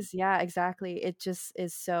marquees. marquees, yeah, exactly. It just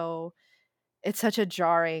is so it's such a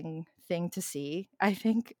jarring thing to see, I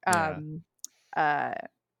think. Yeah. Uh,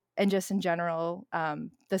 and just in general,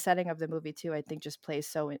 the setting of the movie too, I think just plays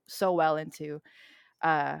so well into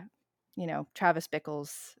uh, Travis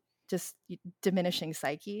Bickle's just diminishing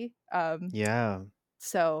psyche. Yeah.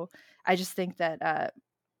 So I just think that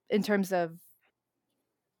in terms of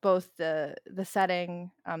both the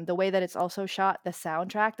setting, the way that it's also shot, the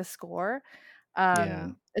soundtrack, the score.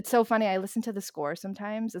 Yeah. It's so funny. I listen to the score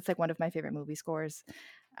sometimes. It's like one of my favorite movie scores.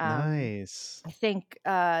 Um, Nice. I think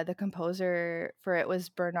the composer for it was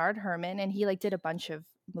Bernard Herrmann, and he like did a bunch of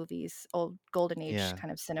movies, old golden age Yeah.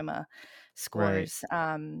 kind of cinema Right. scores.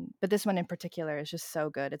 But this one in particular is just so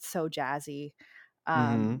good. It's so jazzy.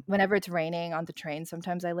 Mm-hmm. Whenever it's raining on the train,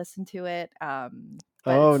 sometimes I listen to it.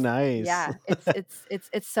 But Oh, it's nice. yeah,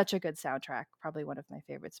 it's such a good soundtrack, probably one of my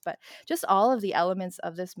favorites. But just all of the elements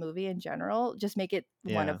of this movie in general just make it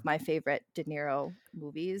one Yeah. of my favorite De Niro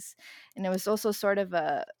movies. And it was also sort of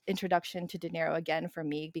a introduction to De Niro again for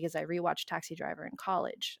me because I rewatched Taxi Driver in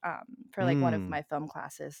college for like one of Mm. my film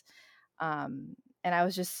classes. Um, and I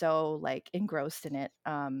was just so like engrossed in it.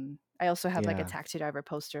 I also have like a Yeah. Taxi Driver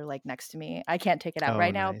poster like next to me. I can't take it out Oh,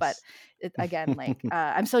 right now, but nice. again, like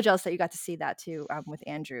I'm so jealous that you got to see that too with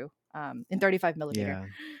Andrew in 35 millimeter. Yeah.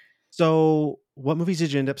 So, what movies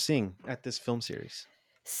did you end up seeing at this film series?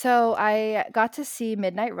 So I got to see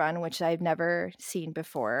Midnight Run, which I've never seen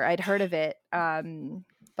before. I'd heard of it,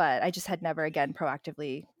 but I just had never again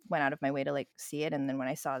proactively went out of my way to like see it. And then when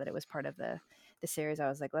I saw that it was part of the series, I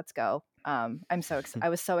was like, let's go. I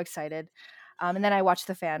was so excited. And then I watched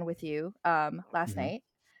The Fan with you last Hmm. night.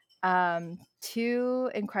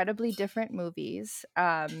 Two incredibly different movies,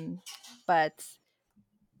 but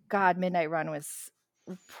God, Midnight Run was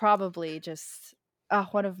probably just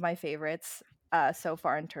one of my favorites so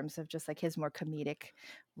far in terms of just like his more comedic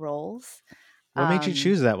roles. What made you Um,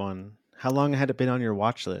 choose that one? How long had it been on your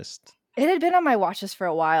watch list? it had been on my watch list for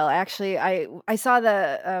a while. Actually, I saw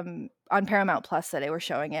the on Paramount Plus that they were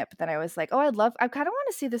showing it, but then I was like, oh, I kind of want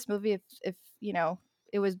to see this movie if you know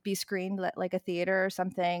it would be screened at like a theater or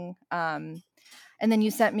something. And then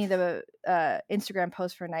you sent me the Instagram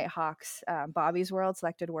post for Nitehawk's Bobby's World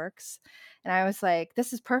Selected Works, and I was like,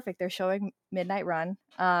 "This is perfect. They're showing Midnight Run,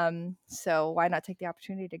 so why not take the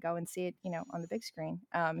opportunity to go and see it, on the big screen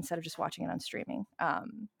instead of just watching it on streaming?"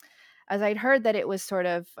 As I'd heard that it was sort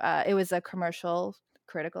of it was a commercial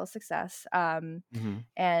critical success, Hmm.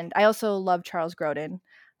 and I also love Charles Grodin.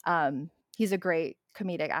 He's a great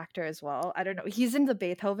comedic actor as well. I don't know. He's in the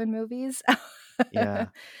Beethoven movies. Yeah.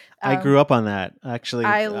 I um, grew up on that. Actually,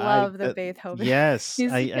 I love the Beethoven. yes,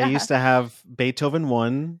 He's I yeah. used to have Beethoven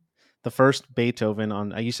 1, the first Beethoven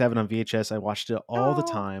I used to have it on VHS. I watched it all the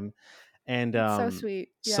Oh, time. And that's so sweet.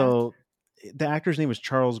 Yeah. so the actor's name was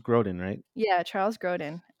Charles Grodin, right? Yeah, Charles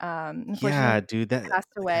Grodin. Yeah, Unfortunately dude, passed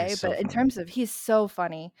that guy's away, so but in funny. terms of he's so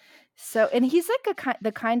funny. So and he's like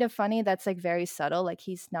the kind of funny that's like very subtle, like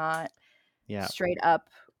he's not Yeah. straight up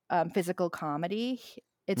physical comedy.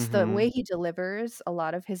 It's the way Mhm. he delivers a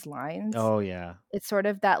lot of his lines. Oh, yeah. It's sort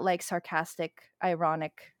of that like sarcastic,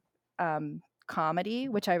 ironic comedy,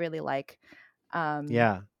 which I really like. Um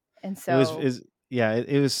Yeah. and It was so is yeah,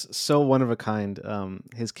 it was so one of a kind,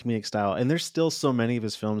 his comedic style, and there's still so many of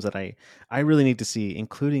his films that I really need to see,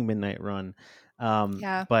 including Midnight Run.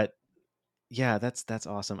 yeah. But yeah, that's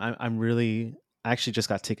awesome. I'm really I actually just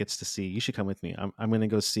got tickets to see. You should come with me. I'm gonna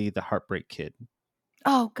go see The Heartbreak Kid.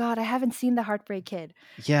 Oh god, I haven't seen The Heartbreak Kid.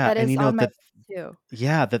 Yeah, That and is you know on my that list too.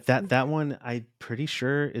 yeah, that that Is that one I'm pretty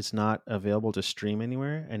sure is not available to stream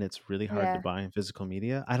anywhere, and it's really hard to yeah, buy in physical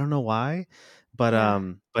media. I don't know why, yeah.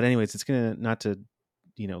 but anyways, it's gonna not to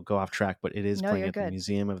go off track, but it is No, playing you're at the good.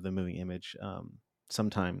 Museum of the Moving Image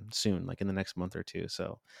sometime soon, like in the next month or two.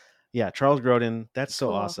 So yeah, Charles Grodin, that's so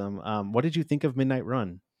Cool. awesome. What did you think of Midnight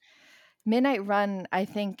Run? Midnight Run, I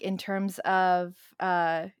think in terms of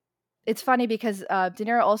it's funny because De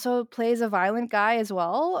Niro also plays a violent guy as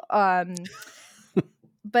well.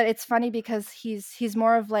 But it's funny because he's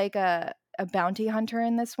more of like a bounty hunter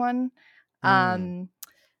in this one. Mm, Um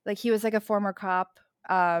like he was like a former cop.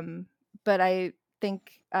 But I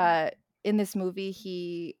think in this movie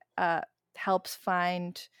he helps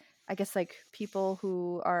find I guess like people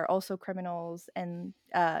who are also criminals and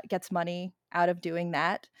gets money out of doing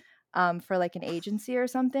that for like an agency or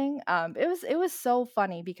something. It was so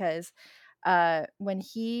funny because uh, when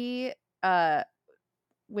he uh,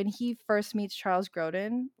 when he first meets Charles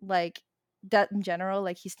Grodin, like that in general,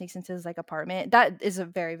 like he sneaks into his like apartment. That is a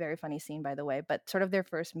very, very funny scene, by the way. But sort of their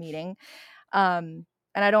first meeting.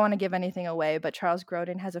 And I don't want to give anything away, but Charles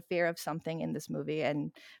Grodin has a fear of something in this movie,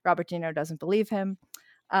 and Robert De Niro doesn't believe him.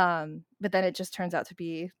 But then it just turns out to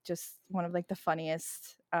be just one of like the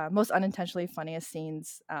funniest, most unintentionally funniest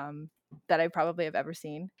scenes that I probably have ever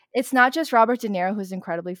seen. It's not just Robert De Niro who's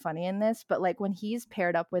incredibly funny in this, but like when he's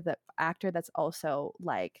paired up with an actor that's also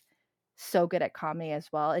like so good at comedy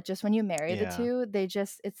as well. It just when you marry the yeah, two, they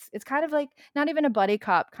just it's kind of like not even a buddy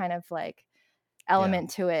cop kind of like yeah. element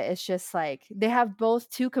to it. It's just like they have both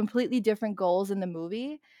two completely different goals in the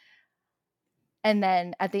movie, and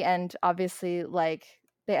then at the end obviously like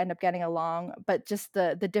they end up getting along, but just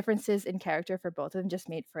the differences in character for both of them just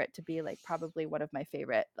made for it to be like probably one of my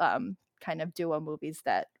favorite kind of duo movies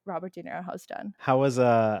that Robert De Niro has done. How was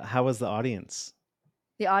the audience?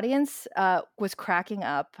 The audience was cracking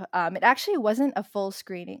up. It actually wasn't a full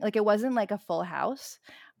screening, like it wasn't like a full house.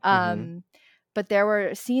 Mhm. Um, but there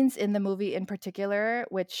were scenes in the movie in particular,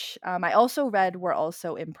 which I also read were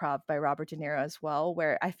also improv by Robert De Niro as well,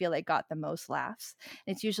 where I feel like got the most laughs.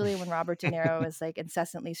 And it's usually when Robert De Niro is like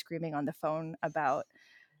incessantly screaming on the phone about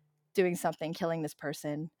doing something, killing this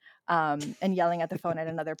person, and yelling at the phone at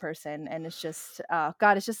another person, and it's just,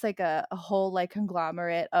 God, it's just like a whole like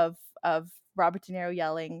conglomerate of Robert De Niro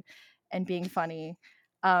yelling and being funny.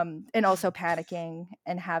 And also panicking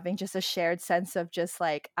and having just a shared sense of just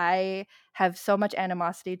like, I have so much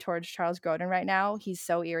animosity towards Charles Grodin right now. He's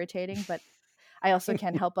so irritating, but I also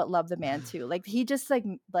can't help but love the man too. Like he just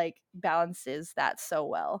like balances that so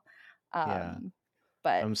well. Yeah. Um,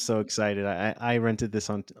 but I'm so excited. I rented this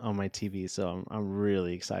on my TV, so I'm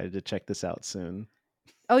really excited to check this out soon.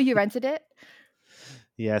 oh, you rented it?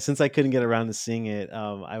 Yeah, since I couldn't get around to seeing it,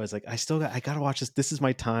 I was like, I gotta watch this. This is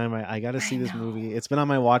my time. I gotta I see this know. movie. It's been on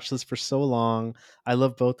my watch list for so long. I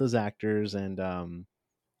love both those actors, and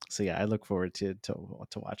so yeah, I look forward to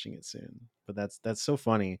watching it soon. But that's so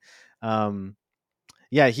funny. Um,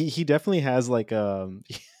 yeah, he definitely has like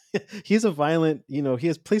he's a violent, he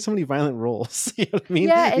has played so many violent roles. You know what I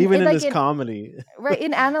mean? Yeah, Even and in like his in comedy. right,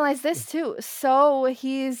 and analyze this too. So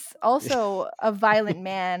he's also a violent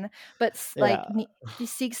man, but Yeah. he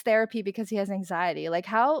seeks therapy because he has anxiety. Like,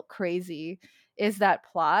 how crazy is that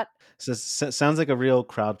plot? So sounds like a real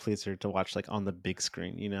crowd pleaser to watch like on the big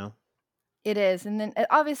screen, you know? It is, and then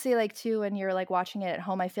obviously, like too, when you're like watching it at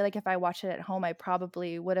home, I feel like if I watched it at home, I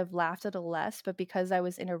probably would have laughed a little less. But because I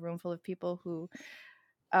was in a room full of people who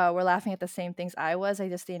were laughing at the same things I was, I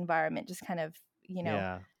just the environment just kind of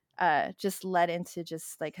Yeah. just led into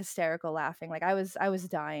just like hysterical laughing. Like I was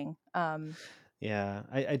dying. Yeah,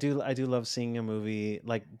 I do love seeing a movie,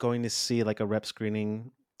 like going to see like a rep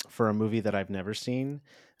screening for a movie that I've never seen,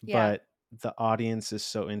 Yeah, but the audience is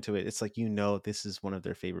so into it. It's like, this is one of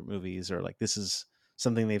their favorite movies, or like this is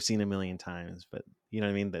something they've seen a million times, but you know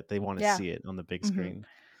what I mean, that they want to yeah. see it on the big hmm screen.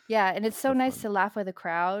 Yeah, and it's so So nice fun. to laugh with a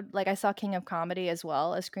crowd. Like I saw King of Comedy as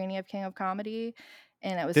well, a screening of King of Comedy,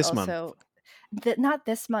 and it was This month. also not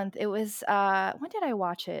this month. It was when did I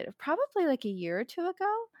watch it? Probably like a year or two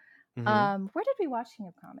ago. Hmm. Where did we watch King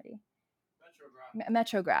of Comedy?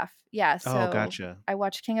 Metrograph. Yeah, Oh, so gotcha. I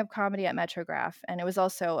watched King of Comedy at Metrograph, and it was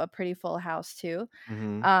also a pretty full house too.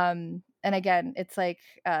 Hmm. And again, it's like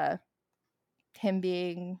him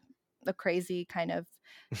being a crazy kind of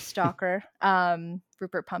stalker,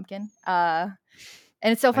 Rupert Pumpkin.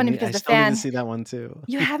 And it's so funny I because the still need to fan. see that one too.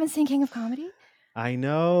 You haven't seen King of Comedy? I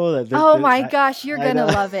know that Oh my gosh, you're I gonna know.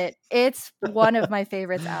 love it. It's one of my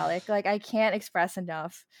favorites, Alec. Like I can't express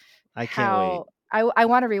enough I can't how wait. I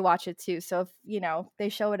want to rewatch it too. So if they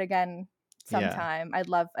show it again Yeah. sometime, I'd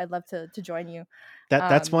love to join you.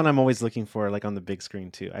 That's one Um, I'm always looking for, like on the big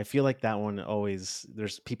screen too. I feel like that one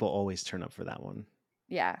there's people always turn up for that one.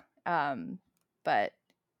 yeah. But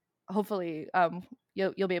hopefully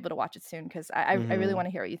you'll be able to watch it soon because I really Hmm. want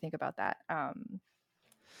to hear what you think about that.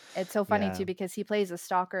 It's so funny Yeah. too because he plays a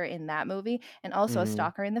stalker in that movie and also a Hmm.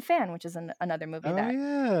 stalker in The Fan, which is another movie Oh that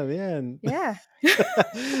yeah, man. yeah.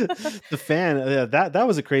 The Fan, yeah, that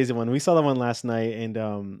was a crazy one. We saw that one last night, and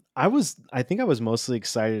I think I was mostly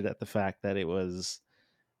excited at the fact that it was,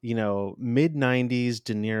 mid '90s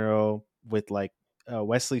De Niro with like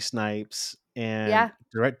Wesley Snipes, and Yeah,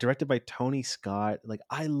 directed by Tony Scott. Like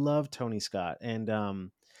I love Tony Scott, and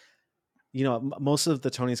most of the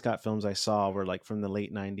Tony Scott films I saw were like from the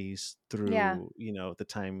late '90s yeah, through the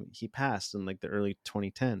time he passed in like the early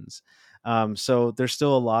 2010s. So there's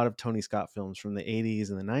still a lot of Tony Scott films from the '80s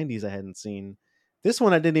and the '90s I hadn't seen. This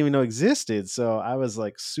one I didn't even know existed, so I was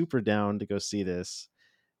like super down to go see this,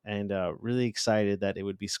 and really excited that it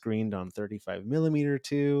would be screened on 35 millimeter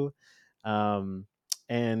too. Um,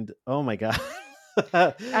 and oh my god,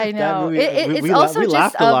 I that know. movie, It's also we just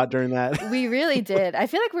laughed a lot during that. we really did. I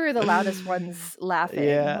feel like we were the loudest ones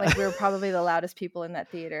laughing. Yeah. Like we were probably the loudest people in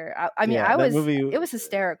that theater. I mean, Yeah, that movie. it was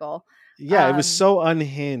hysterical. Yeah, it was Um, so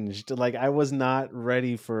unhinged. Like I was not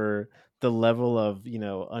ready for the level of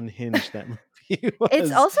unhinged that movie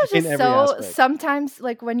it's was also in just every so aspect. sometimes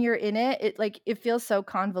like when you're in it, it feels so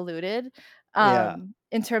convoluted Yeah.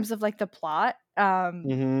 in terms of like the plot.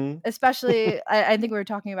 Hmm. Especially I think we were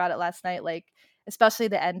talking about it last night, like especially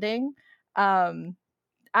the ending. Um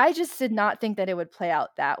I just did not think that it would play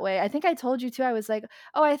out that way. I think I told you too. I was like,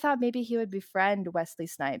 "Oh, I thought maybe he would befriend Wesley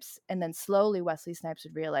Snipes." And then slowly Wesley Snipes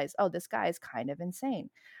would realize, "Oh, this guy is kind of insane.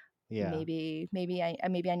 Yeah.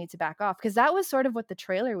 Maybe I need to back off." Because that was sort of what the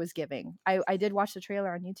trailer was giving. I did watch the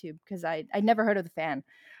trailer on YouTube because I'd never heard of The Fan.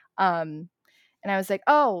 Um, and I was like,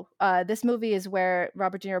 "Oh, this movie is where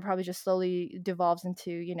Robert De Niro probably just slowly devolves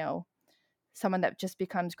into, someone that just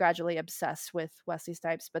becomes gradually obsessed with Wesley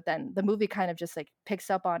Snipes." But then the movie kind of just like picks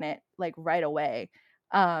up on it like right away.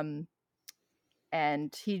 Um,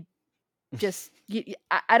 and he just,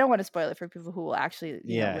 I don't want to spoil it for people who will actually,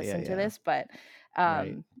 Yeah, yeah, listen to yeah. this, but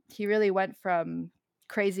Right. he really went from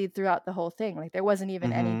crazy throughout the whole thing. Like there wasn't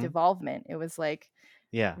even any Hmm. devolvement. It was like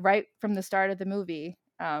Yeah. right from the start of the movie,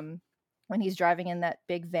 when he's driving in that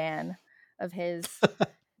big van of his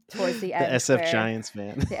towards the The end SF where Giants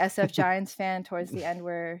fan. the SF Giants fan towards the end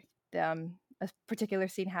where a particular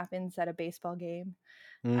scene happens at a baseball game.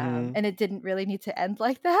 Mm-hmm. And it didn't really need to end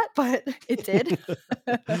like that, but it did.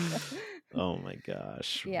 Oh my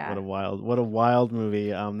gosh. Yeah. What a wild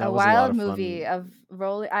movie. A That was a lot wild of movie fun. of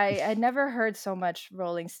rolling. I never heard so much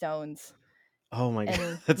Rolling Stones Oh my god.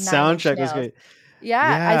 and That Nine Inch soundtrack was Nails. great.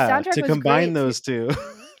 Yeah, I Yeah, soundtrack to was combine great too. those two.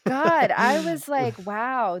 God, I was like,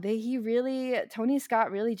 wow, Tony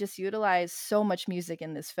Scott really just utilized so much music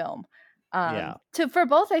in this film. Yeah. To for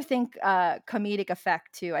both, I think, comedic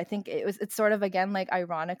effect too. I think it's sort of again like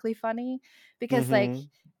ironically funny because like, Mm-hmm.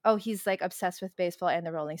 oh, he's like obsessed with baseball and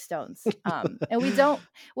the Rolling Stones. And we don't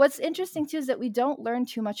what's interesting too is that we don't learn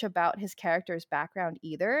too much about his character's background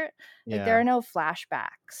either. Like there Yeah. are no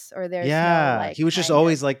flashbacks or there's no Yeah. like He was just kind of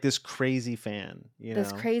always like this crazy fan, you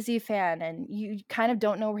this know? crazy fan, and you kind of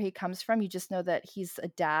don't know where he comes from. You just know that he's a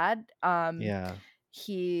dad. Yeah.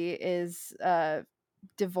 He is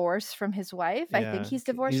divorced from his wife. I think Yeah. he's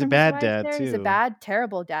divorced He's a from his bad wife dad there. He's a too. bad,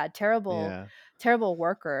 terrible dad, Yeah. terrible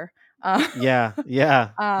worker. Um, Yeah.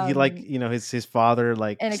 Yeah. He like, um his father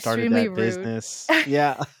like and started extremely that rude. business.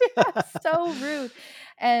 Yeah. So rude.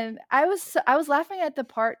 And I was laughing at the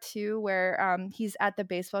part too where he's at the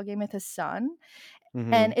baseball game with his son.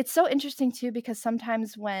 Mm-hmm. And it's so interesting too because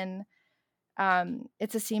sometimes when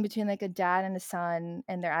it's a scene between like a dad and a son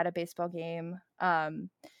and they're at a baseball game,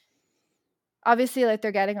 obviously like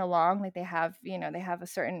they're getting along, like they have a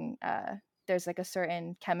certain there's like a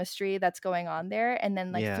certain chemistry that's going on there, and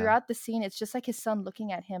then like Yeah. throughout the scene it's just like his son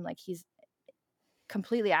looking at him like he's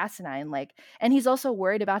completely asinine, like, and he's also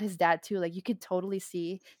worried about his dad too. Like you could totally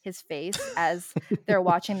see his face as they're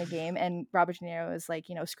watching the game, and Robert De Niro is like,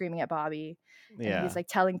 screaming at Bobby, and he's Yeah. like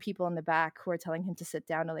telling people in the back who are telling him to sit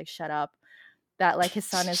down to like shut up, that like his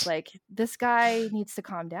son is like, this guy needs to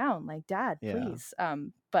calm down, like, dad, Yeah. please.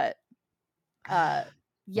 But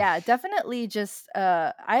yeah, definitely just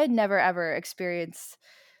I had never ever experienced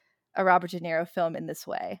a Robert De Niro film in this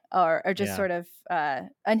way, or just Yeah. sort of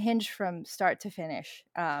unhinged from start to finish.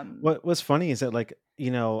 What was funny is that like,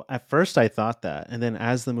 at first I thought that, and then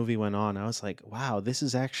as the movie went on, I was like, wow, this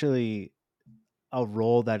is actually a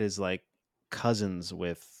role that is like cousins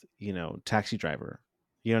with, Taxi Driver.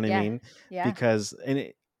 You know what I Yeah, mean? yeah. Because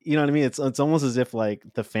you know what I mean? It's almost as if like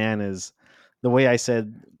the fan is the way I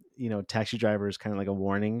said, Taxi Driver is kind of like a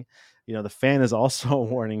warning. The fan is also a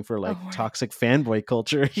warning for like Oh, right. toxic fanboy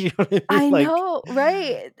culture. You know what I mean? I Like, know,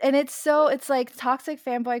 right? And it's like toxic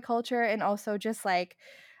fanboy culture, and also just like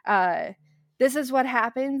uh this is what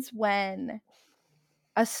happens when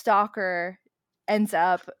a stalker ends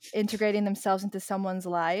up integrating themselves into someone's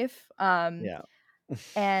life. yeah,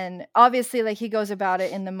 And obviously like he goes about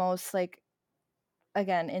it in the most like,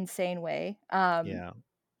 again, insane way. yeah,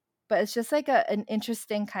 But it's just like an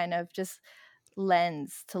interesting kind of just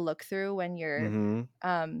lens to look through when mm-hmm,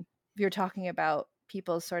 you're talking about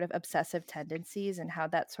people's sort of obsessive tendencies and how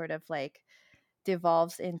that sort of like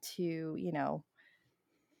devolves into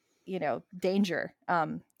danger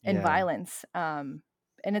and yeah, violence.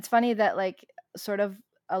 And it's funny that like sort of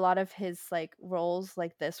a lot of his like roles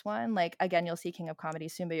like this one, like again you'll see King of Comedy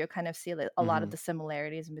soon, but you'll kind of see like, a lot of mm-hmm, the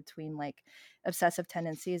similarities in between like obsessive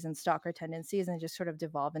tendencies and stalker tendencies, and just sort of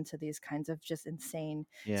devolve into these kinds of just insane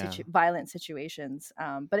yeah, violent situations.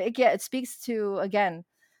 But it speaks to, again,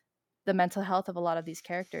 the mental health of a lot of these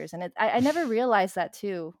characters, and I never realized that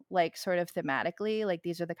too, like sort of thematically, like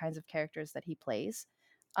these are the kinds of characters that he plays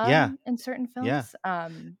yeah, in certain yeah. films.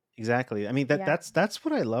 Exactly. I mean Yeah, that's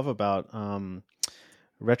what I love about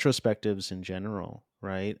retrospectives in general,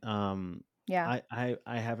 right? yeah, I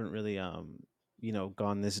haven't really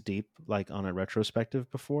gone this deep like on a retrospective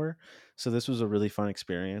before, so this was a really fun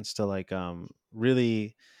experience to like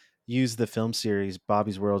really use the film series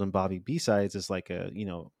Bobby's World and Bobby B-Sides as like a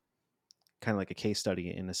kind of like a case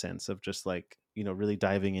study in a sense of just like really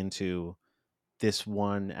diving into this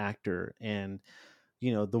one actor and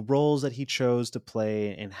the roles that he chose to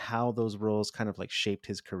play and how those roles kind of like shaped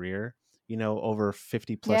his career, over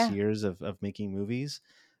 50 plus yeah. years of making movies.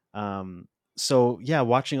 So yeah,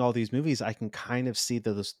 watching all these movies, I can kind of see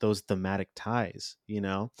those thematic ties, and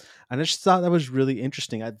I just thought that was really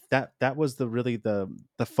interesting. That was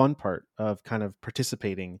the fun part of kind of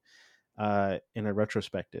participating in a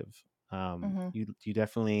retrospective. Hmm. You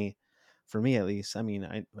definitely, for me at least, I mean,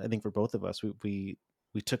 I think for both of us, we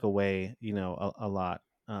took away, a lot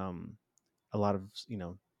of,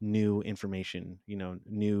 new information,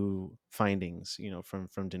 new findings,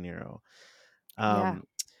 from De Niro. Yeah, Um,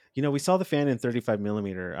 we saw the fan in 35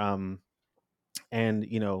 millimeter. And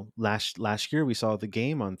last year we saw the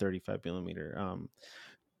game on 35 millimeter.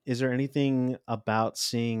 is there anything about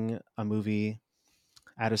seeing a movie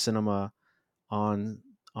at a cinema on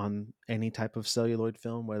any type of celluloid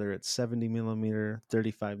film, whether it's 70 millimeter,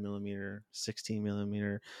 35 millimeter, 16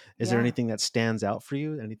 millimeter? Is there Yeah. anything that stands out for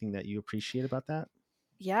you? Anything that you appreciate about that?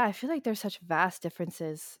 Yeah, I feel like there's such vast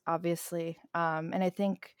differences, obviously. And I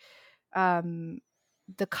think um,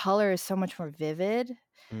 the color is so much more vivid.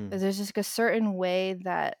 Mm. There's just a certain way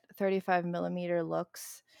that 35 millimeter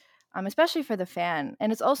looks, especially for the fan.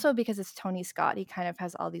 And it's also because it's Tony Scott. He kind of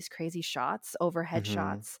has all these crazy shots, overhead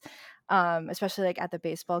Mm-hmm. shots, especially like at the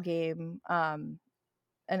baseball game.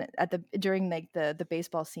 And at the during like the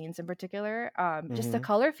baseball scenes in particular, just the Mm-hmm.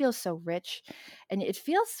 color feels so rich, and it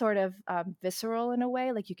feels sort of visceral in a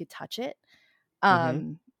way, like you could touch it. Mm-hmm.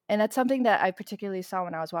 And that's something that I particularly saw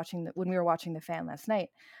when I was watching when we were watching The Fan last night.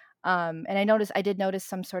 And I did notice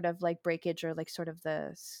some sort of like breakage or like sort of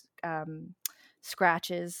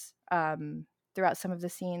scratches throughout some of the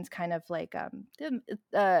scenes, kind of like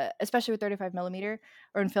especially with 35 millimeter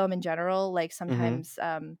or in film in general, like Mm-hmm. sometimes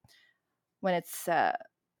when it's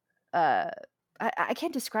uh I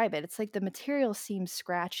can't describe it. It's like the material seems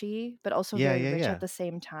scratchy, but also Yeah, very yeah, rich yeah. at the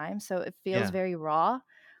same time. So it feels Yeah. very raw,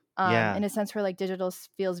 Yeah. in a sense where like digital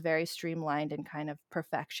feels very streamlined and kind of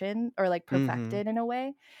perfection or like Mm-hmm. perfected in a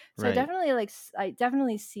way. So I Right. definitely like I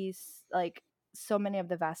definitely see like so many of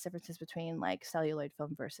the vast differences between like celluloid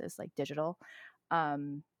film versus like digital.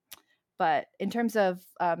 Um, but in terms of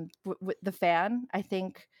the fan, I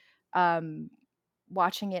think um,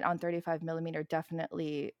 watching it on 35 millimeter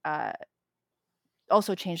definitely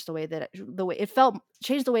also changed the way that the way it felt,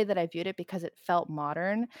 changed the way that I viewed it, because it felt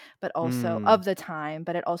modern, but also Mm. of the time,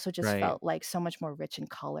 but it also just Right. felt like so much more rich in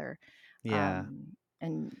color. Yeah. Um,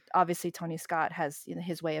 and obviously Tony Scott has, you know,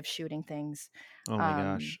 his way of shooting things. Oh my Um,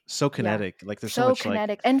 gosh. So yeah, kinetic. Like there's so so much like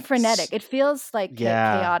kinetic and frenetic. It feels like yeah.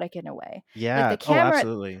 chaotic in a way. Like Yeah. Oh,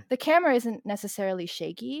 absolutely. the camera isn't necessarily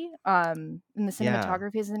shaky. And the Yeah.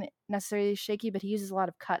 cinematography isn't necessarily shaky, but he uses a lot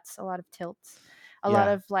of cuts, a lot of tilts, a lot Yeah.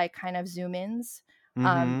 of like kind of zoom ins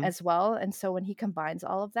Mm-hmm. as well. And so when he combines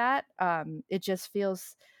all of that, it just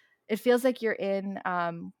feels, it feels like you're in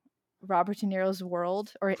Robert De Niro's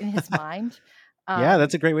world or in his mind. Yeah,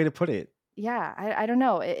 that's Um, a great way to put it. yeah, I don't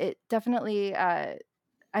know. It definitely.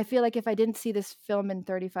 I feel like if I didn't see this film in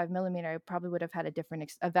 35 millimeter, I probably would have had a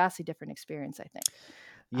different, a vastly different experience, I think.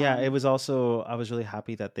 Yeah, it Um, was also I was really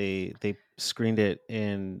happy that they screened it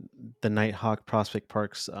in the Nitehawk Prospect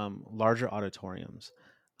Park's larger auditoriums.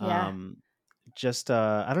 yeah, Um just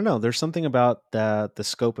I don't know, there's something about the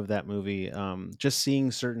scope of that movie. Just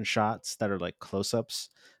seeing certain shots that are like close-ups,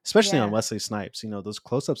 especially on yeah, Wesley Snipes, those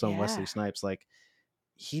close-ups on Wesley yeah. Snipes, like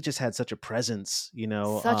he just had such a presence,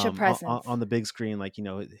 Such a presence. on the big screen, like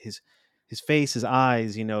his face, his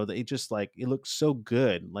eyes, that it just like it looks so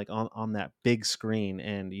good, like on that big screen,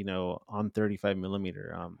 and on 35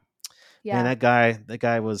 millimeter. Man, Yeah, that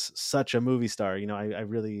guy was such a movie star. I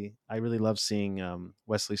really love seeing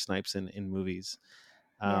Wesley Snipes in movies.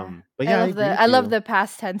 yeah. But yeah, I agree I with love you. the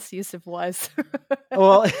past tense use of was.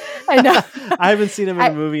 Well, I know. I haven't seen him in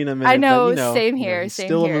a I movie in a I minute, but know. Same here. he's Same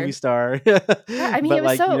still a movie here. star. Yeah, I mean, But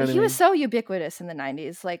like, you know what I he was mean? so ubiquitous in the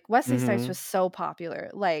 90s. Like Wesley Snipes Hmm. was so popular.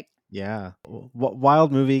 Like, Yeah.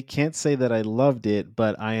 Wild movie. Can't say that I loved it,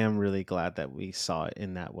 but I am really glad that we saw it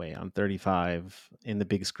in that way on 35 in the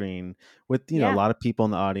big screen with, a yeah, lot of people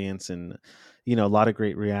in the audience, and, a lot of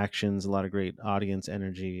great reactions, a lot of great audience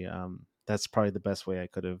energy. That's probably the best way I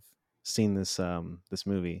could have seen this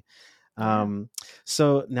movie. yeah. Um,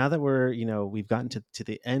 so now that we've gotten to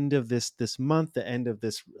the end of this month, the end of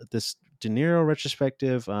this De Niro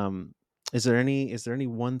retrospective, is there any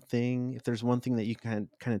one thing, if there's one thing that you can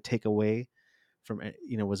kind of take away from it,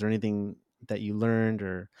 was there anything that you learned,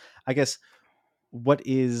 or I guess what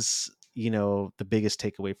is, the biggest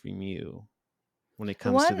takeaway from you when it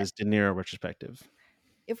The comes to one, this De Niro retrospective?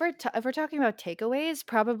 if we're talking about takeaways,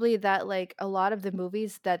 probably that like a lot of the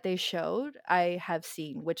movies that they showed, I have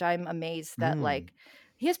seen, which I'm amazed that Mm, like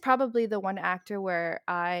he is probably the one actor where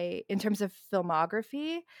in terms of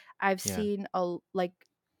filmography, I've yeah. seen a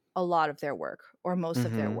lot of their work or most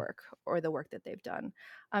of their Mm-hmm. work or the work that they've done.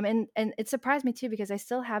 And it surprised me too because I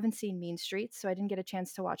still haven't seen Mean Streets, so I didn't get a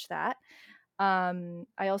chance to watch that.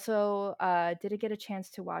 I also didn't get a chance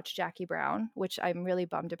to watch Jackie Brown, which I'm really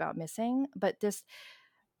bummed about missing. But just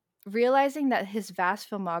realizing that his vast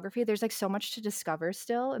filmography, there's like so much to discover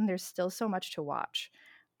still, and there's still so much to watch.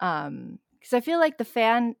 Because I feel like The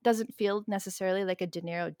Fan doesn't feel necessarily like a De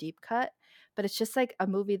Niro deep cut, but it's just like a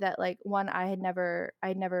movie that like one I had never,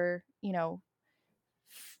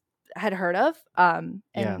 had heard of.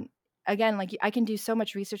 Yeah. And again, like I can do so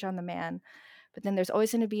much research on the man, but then there's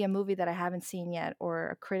always going to be a movie that I haven't seen yet, or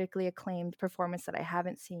a critically acclaimed performance that I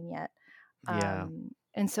haven't seen yet. Yeah.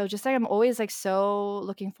 And so just like I'm always like so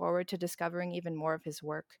looking forward to discovering even more of his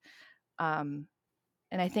work. Um,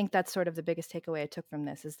 and I think that's sort of the biggest takeaway I took from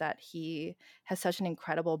this, is that he has such an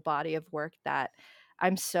incredible body of work that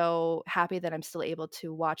I'm so happy that I'm still able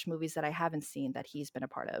to watch movies that I haven't seen that he's been a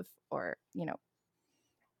part of, or, you know,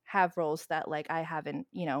 have roles that like I haven't,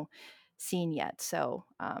 you know, seen yet. So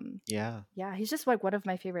Yeah. yeah, he's just like one of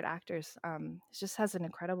my favorite actors. He just has an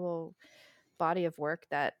incredible body of work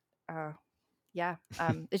that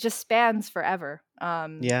it just spans forever.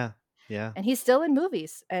 Yeah. Yeah. And he's still in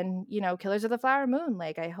movies, and you know, Killers of the Flower Moon,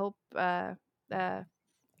 like I hope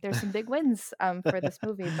there's some big wins for this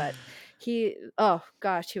movie. But oh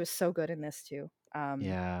gosh, he was so good in this too.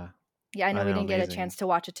 Yeah. Yeah, I know I we know, didn't get a amazing. chance to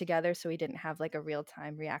watch it together, so we didn't have like a real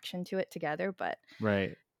time reaction to it together, but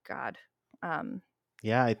Right. God. Um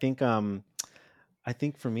Yeah, I think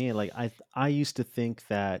for me, like I used to think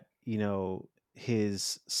that, you know,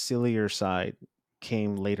 his sillier side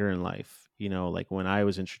came later in life, you know, like when I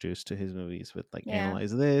was introduced to his movies with like yeah.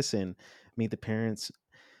 Analyze This and Meet the Parents.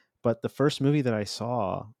 But the first movie that I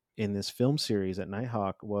saw in this film series at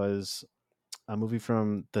Nitehawk was a movie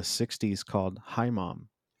from the 60s called Hi Mom.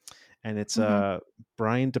 And it's Mhm. a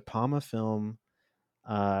Brian De Palma film,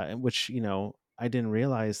 in which, you know, I didn't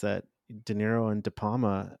realize that De Niro and De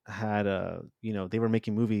Palma had you know, they were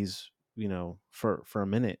making movies, you know, for a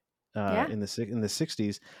minute Yeah. in the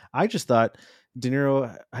 60s. I just thought De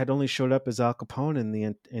Niro had only showed up as Al Capone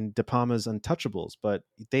in De Palma's Untouchables, but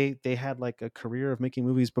they had like a career of making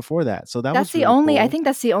movies before that. So that That's was the really only I cool. think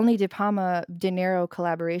that's the only De Palma De Niro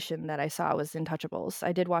collaboration that I saw was Intouchables.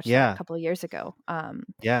 I did watch that a Yeah. couple of years ago.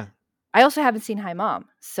 Yeah. I also haven't seen Hi Mom.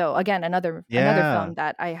 So again, another Yeah. film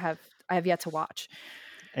that I have yet to watch.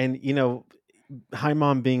 And you know, Hi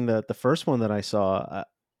Mom being the first one that I saw,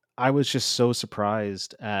 I was just so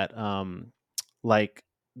surprised at like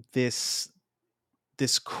this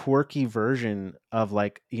this quirky version of,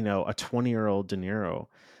 like, you know, a 20-year-old De Niro.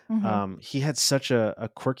 Mhm. He had such a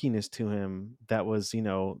quirkiness to him that was, you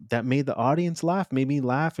know, that made the audience laugh, made me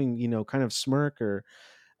laugh and, you know, kind of smirk, or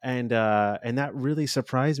and that really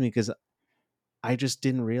surprised me because I just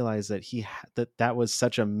didn't realize that that was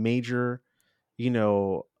such a major, you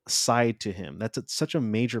know, side to him. Such a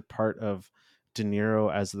major part of De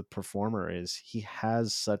Niro as the performer. Is he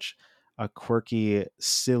has such a quirky,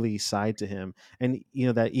 silly side to him. And you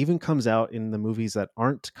know, that even comes out in the movies that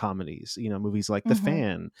aren't comedies, you know, movies like The Mhm.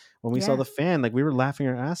 Fan. When we saw Yeah. The Fan, like we were laughing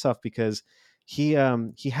our ass off because he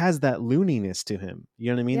has that looniness to him.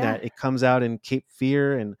 You know what I mean? Yeah. That it comes out in Cape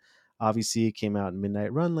Fear, and obviously it came out in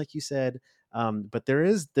Midnight Run, like you said. But there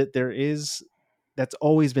is that's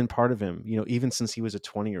always been part of him, you know, even since he was a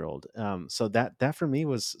 20-year-old. So that for me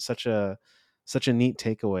was such a neat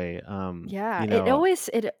takeaway. Yeah. You It know, always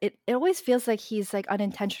it always feels like he's like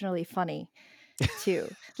unintentionally funny too.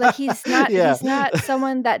 Like yeah, he's not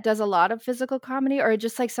someone that does a lot of physical comedy, or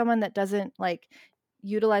just like someone that doesn't like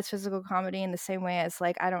utilize physical comedy in the same way as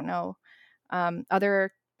like I don't know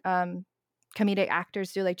other um, comedic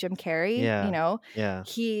actors do, like Jim Carrey. You yeah, know, yeah,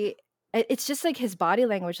 it's just like his body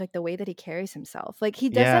language, like the way that he carries himself. Like he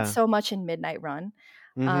does that yeah. so much in Midnight Run.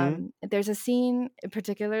 Mm-hmm. There's a scene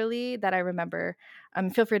particularly that I remember.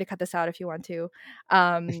 Feel free to cut this out if you want to.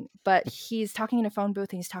 But he's talking in a phone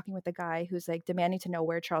booth and he's talking with the guy who's like demanding to know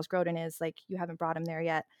where Charles Grodin is. Like, you haven't brought him there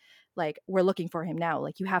yet. Like, we're looking for him now.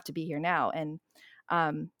 Like, you have to be here now. And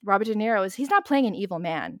Robert De Niro he's not playing an evil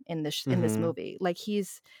man in this Mm-hmm. movie. Like,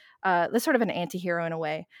 he's this sort of an anti-hero in a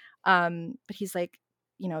way. But he's like,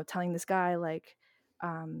 you know, telling this guy like,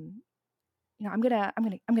 um, you know, I'm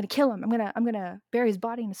gonna kill him. I'm gonna bury his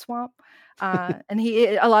body in a swamp. And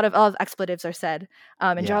a lot of expletives are said.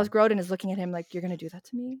 And Yeah. Giles Grodin is looking at him like, you're gonna do that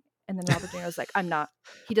to me. And then Robert De Niro's like, I'm not.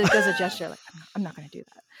 He does a gesture like, I'm not gonna do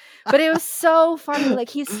that. But it was so funny. Like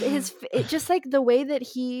just like the way that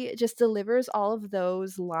he just delivers all of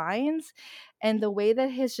those lines, and the way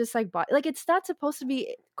that his just like body, like it's not supposed to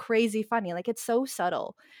be crazy funny. Like it's so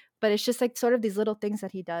subtle, but it's just like sort of these little things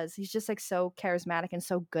that he does. He's just like so charismatic and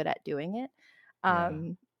so good at doing it. Yeah.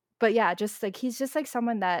 um but yeah, just like he's just like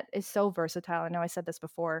someone that is so versatile. I know I said this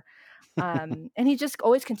before. And he just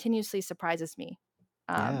always continuously surprises me,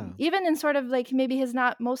 Yeah. even in sort of like maybe his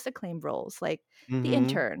not most acclaimed roles, like The Mm-hmm.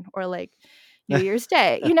 Intern or like New Year's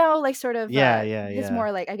Day, you know, like sort of Yeah. Yeah. his Yeah.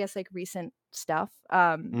 more like I guess like recent stuff.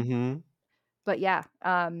 Mm-hmm. But yeah,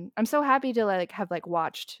 I'm so happy to like have like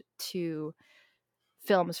watched two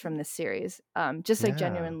films from this series, just like Yeah.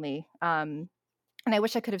 genuinely. And I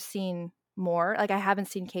wish I could have seen more. Like I haven't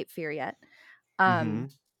seen Cape Fear yet. Mm-hmm. Um,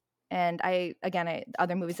 And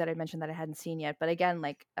other movies that I mentioned that I hadn't seen yet, but again,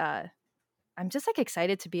 like I'm just like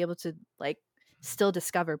excited to be able to like still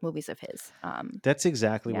discover movies of his. That's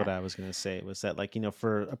exactly what Yeah. I was going to say, was that, like,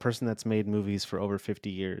 for a person that's made movies for over 50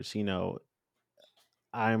 years,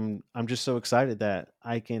 I'm just so excited that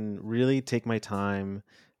I can really take my time,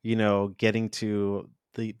 getting to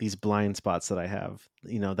these blind spots that I have,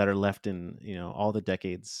 that are left in, all the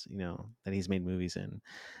decades, that he's made movies in.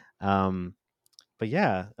 Um, but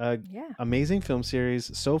yeah, Yeah. amazing film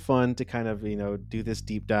series. So fun to kind of, do this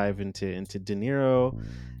deep dive into De Niro.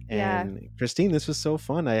 Yeah. And Christine, this was so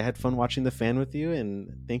fun. I had fun watching The Fan with you,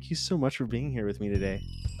 and thank you so much for being here with me today.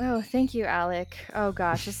 Oh, thank you, Alec. Oh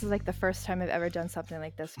gosh, this is like the first time I've ever done something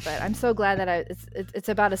like this, but I'm so glad that it's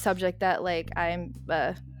about a subject that like I'm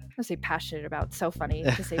let's say passionate about. So funny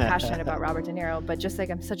to say passionate about Robert De Niro, but just like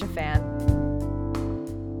I'm such a fan.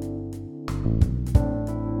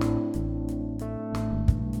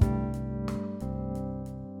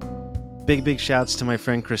 Big shouts to my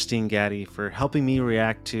friend Christine Gaddy for helping me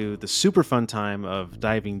react to the super fun time of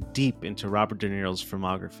diving deep into Robert De Niro's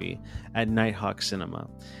filmography at Nitehawk Cinema.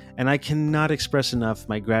 And I cannot express enough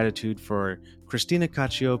my gratitude for Cristina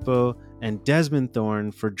CACIOPPO and Desmond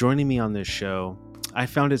Thorne for joining me on this show. I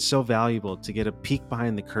found it so valuable to get a peek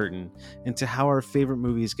behind the curtain into how our favorite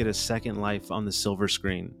movies get a second life on the silver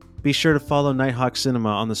screen. Be sure to follow Nitehawk Cinema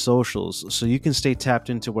on the socials so you can stay tapped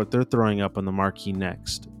into what they're throwing up on the marquee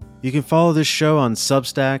next. You can follow this show on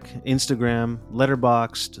Substack, Instagram,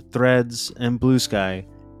 Letterboxd, Threads, and Blue Sky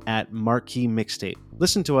at Marquee Mixtape.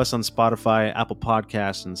 Listen to us on Spotify, Apple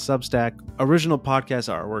Podcasts, and Substack. Original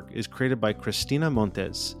podcast artwork is created by Cristina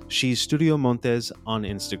Montes. She's Studio Montes on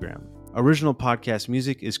Instagram. Original podcast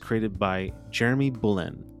music is created by Jeremy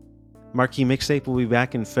Bullen. Marquee Mixtape will be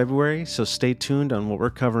back in February, so stay tuned on what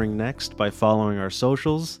we're covering next by following our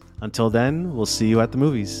socials. Until then, we'll see you at the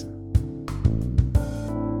movies.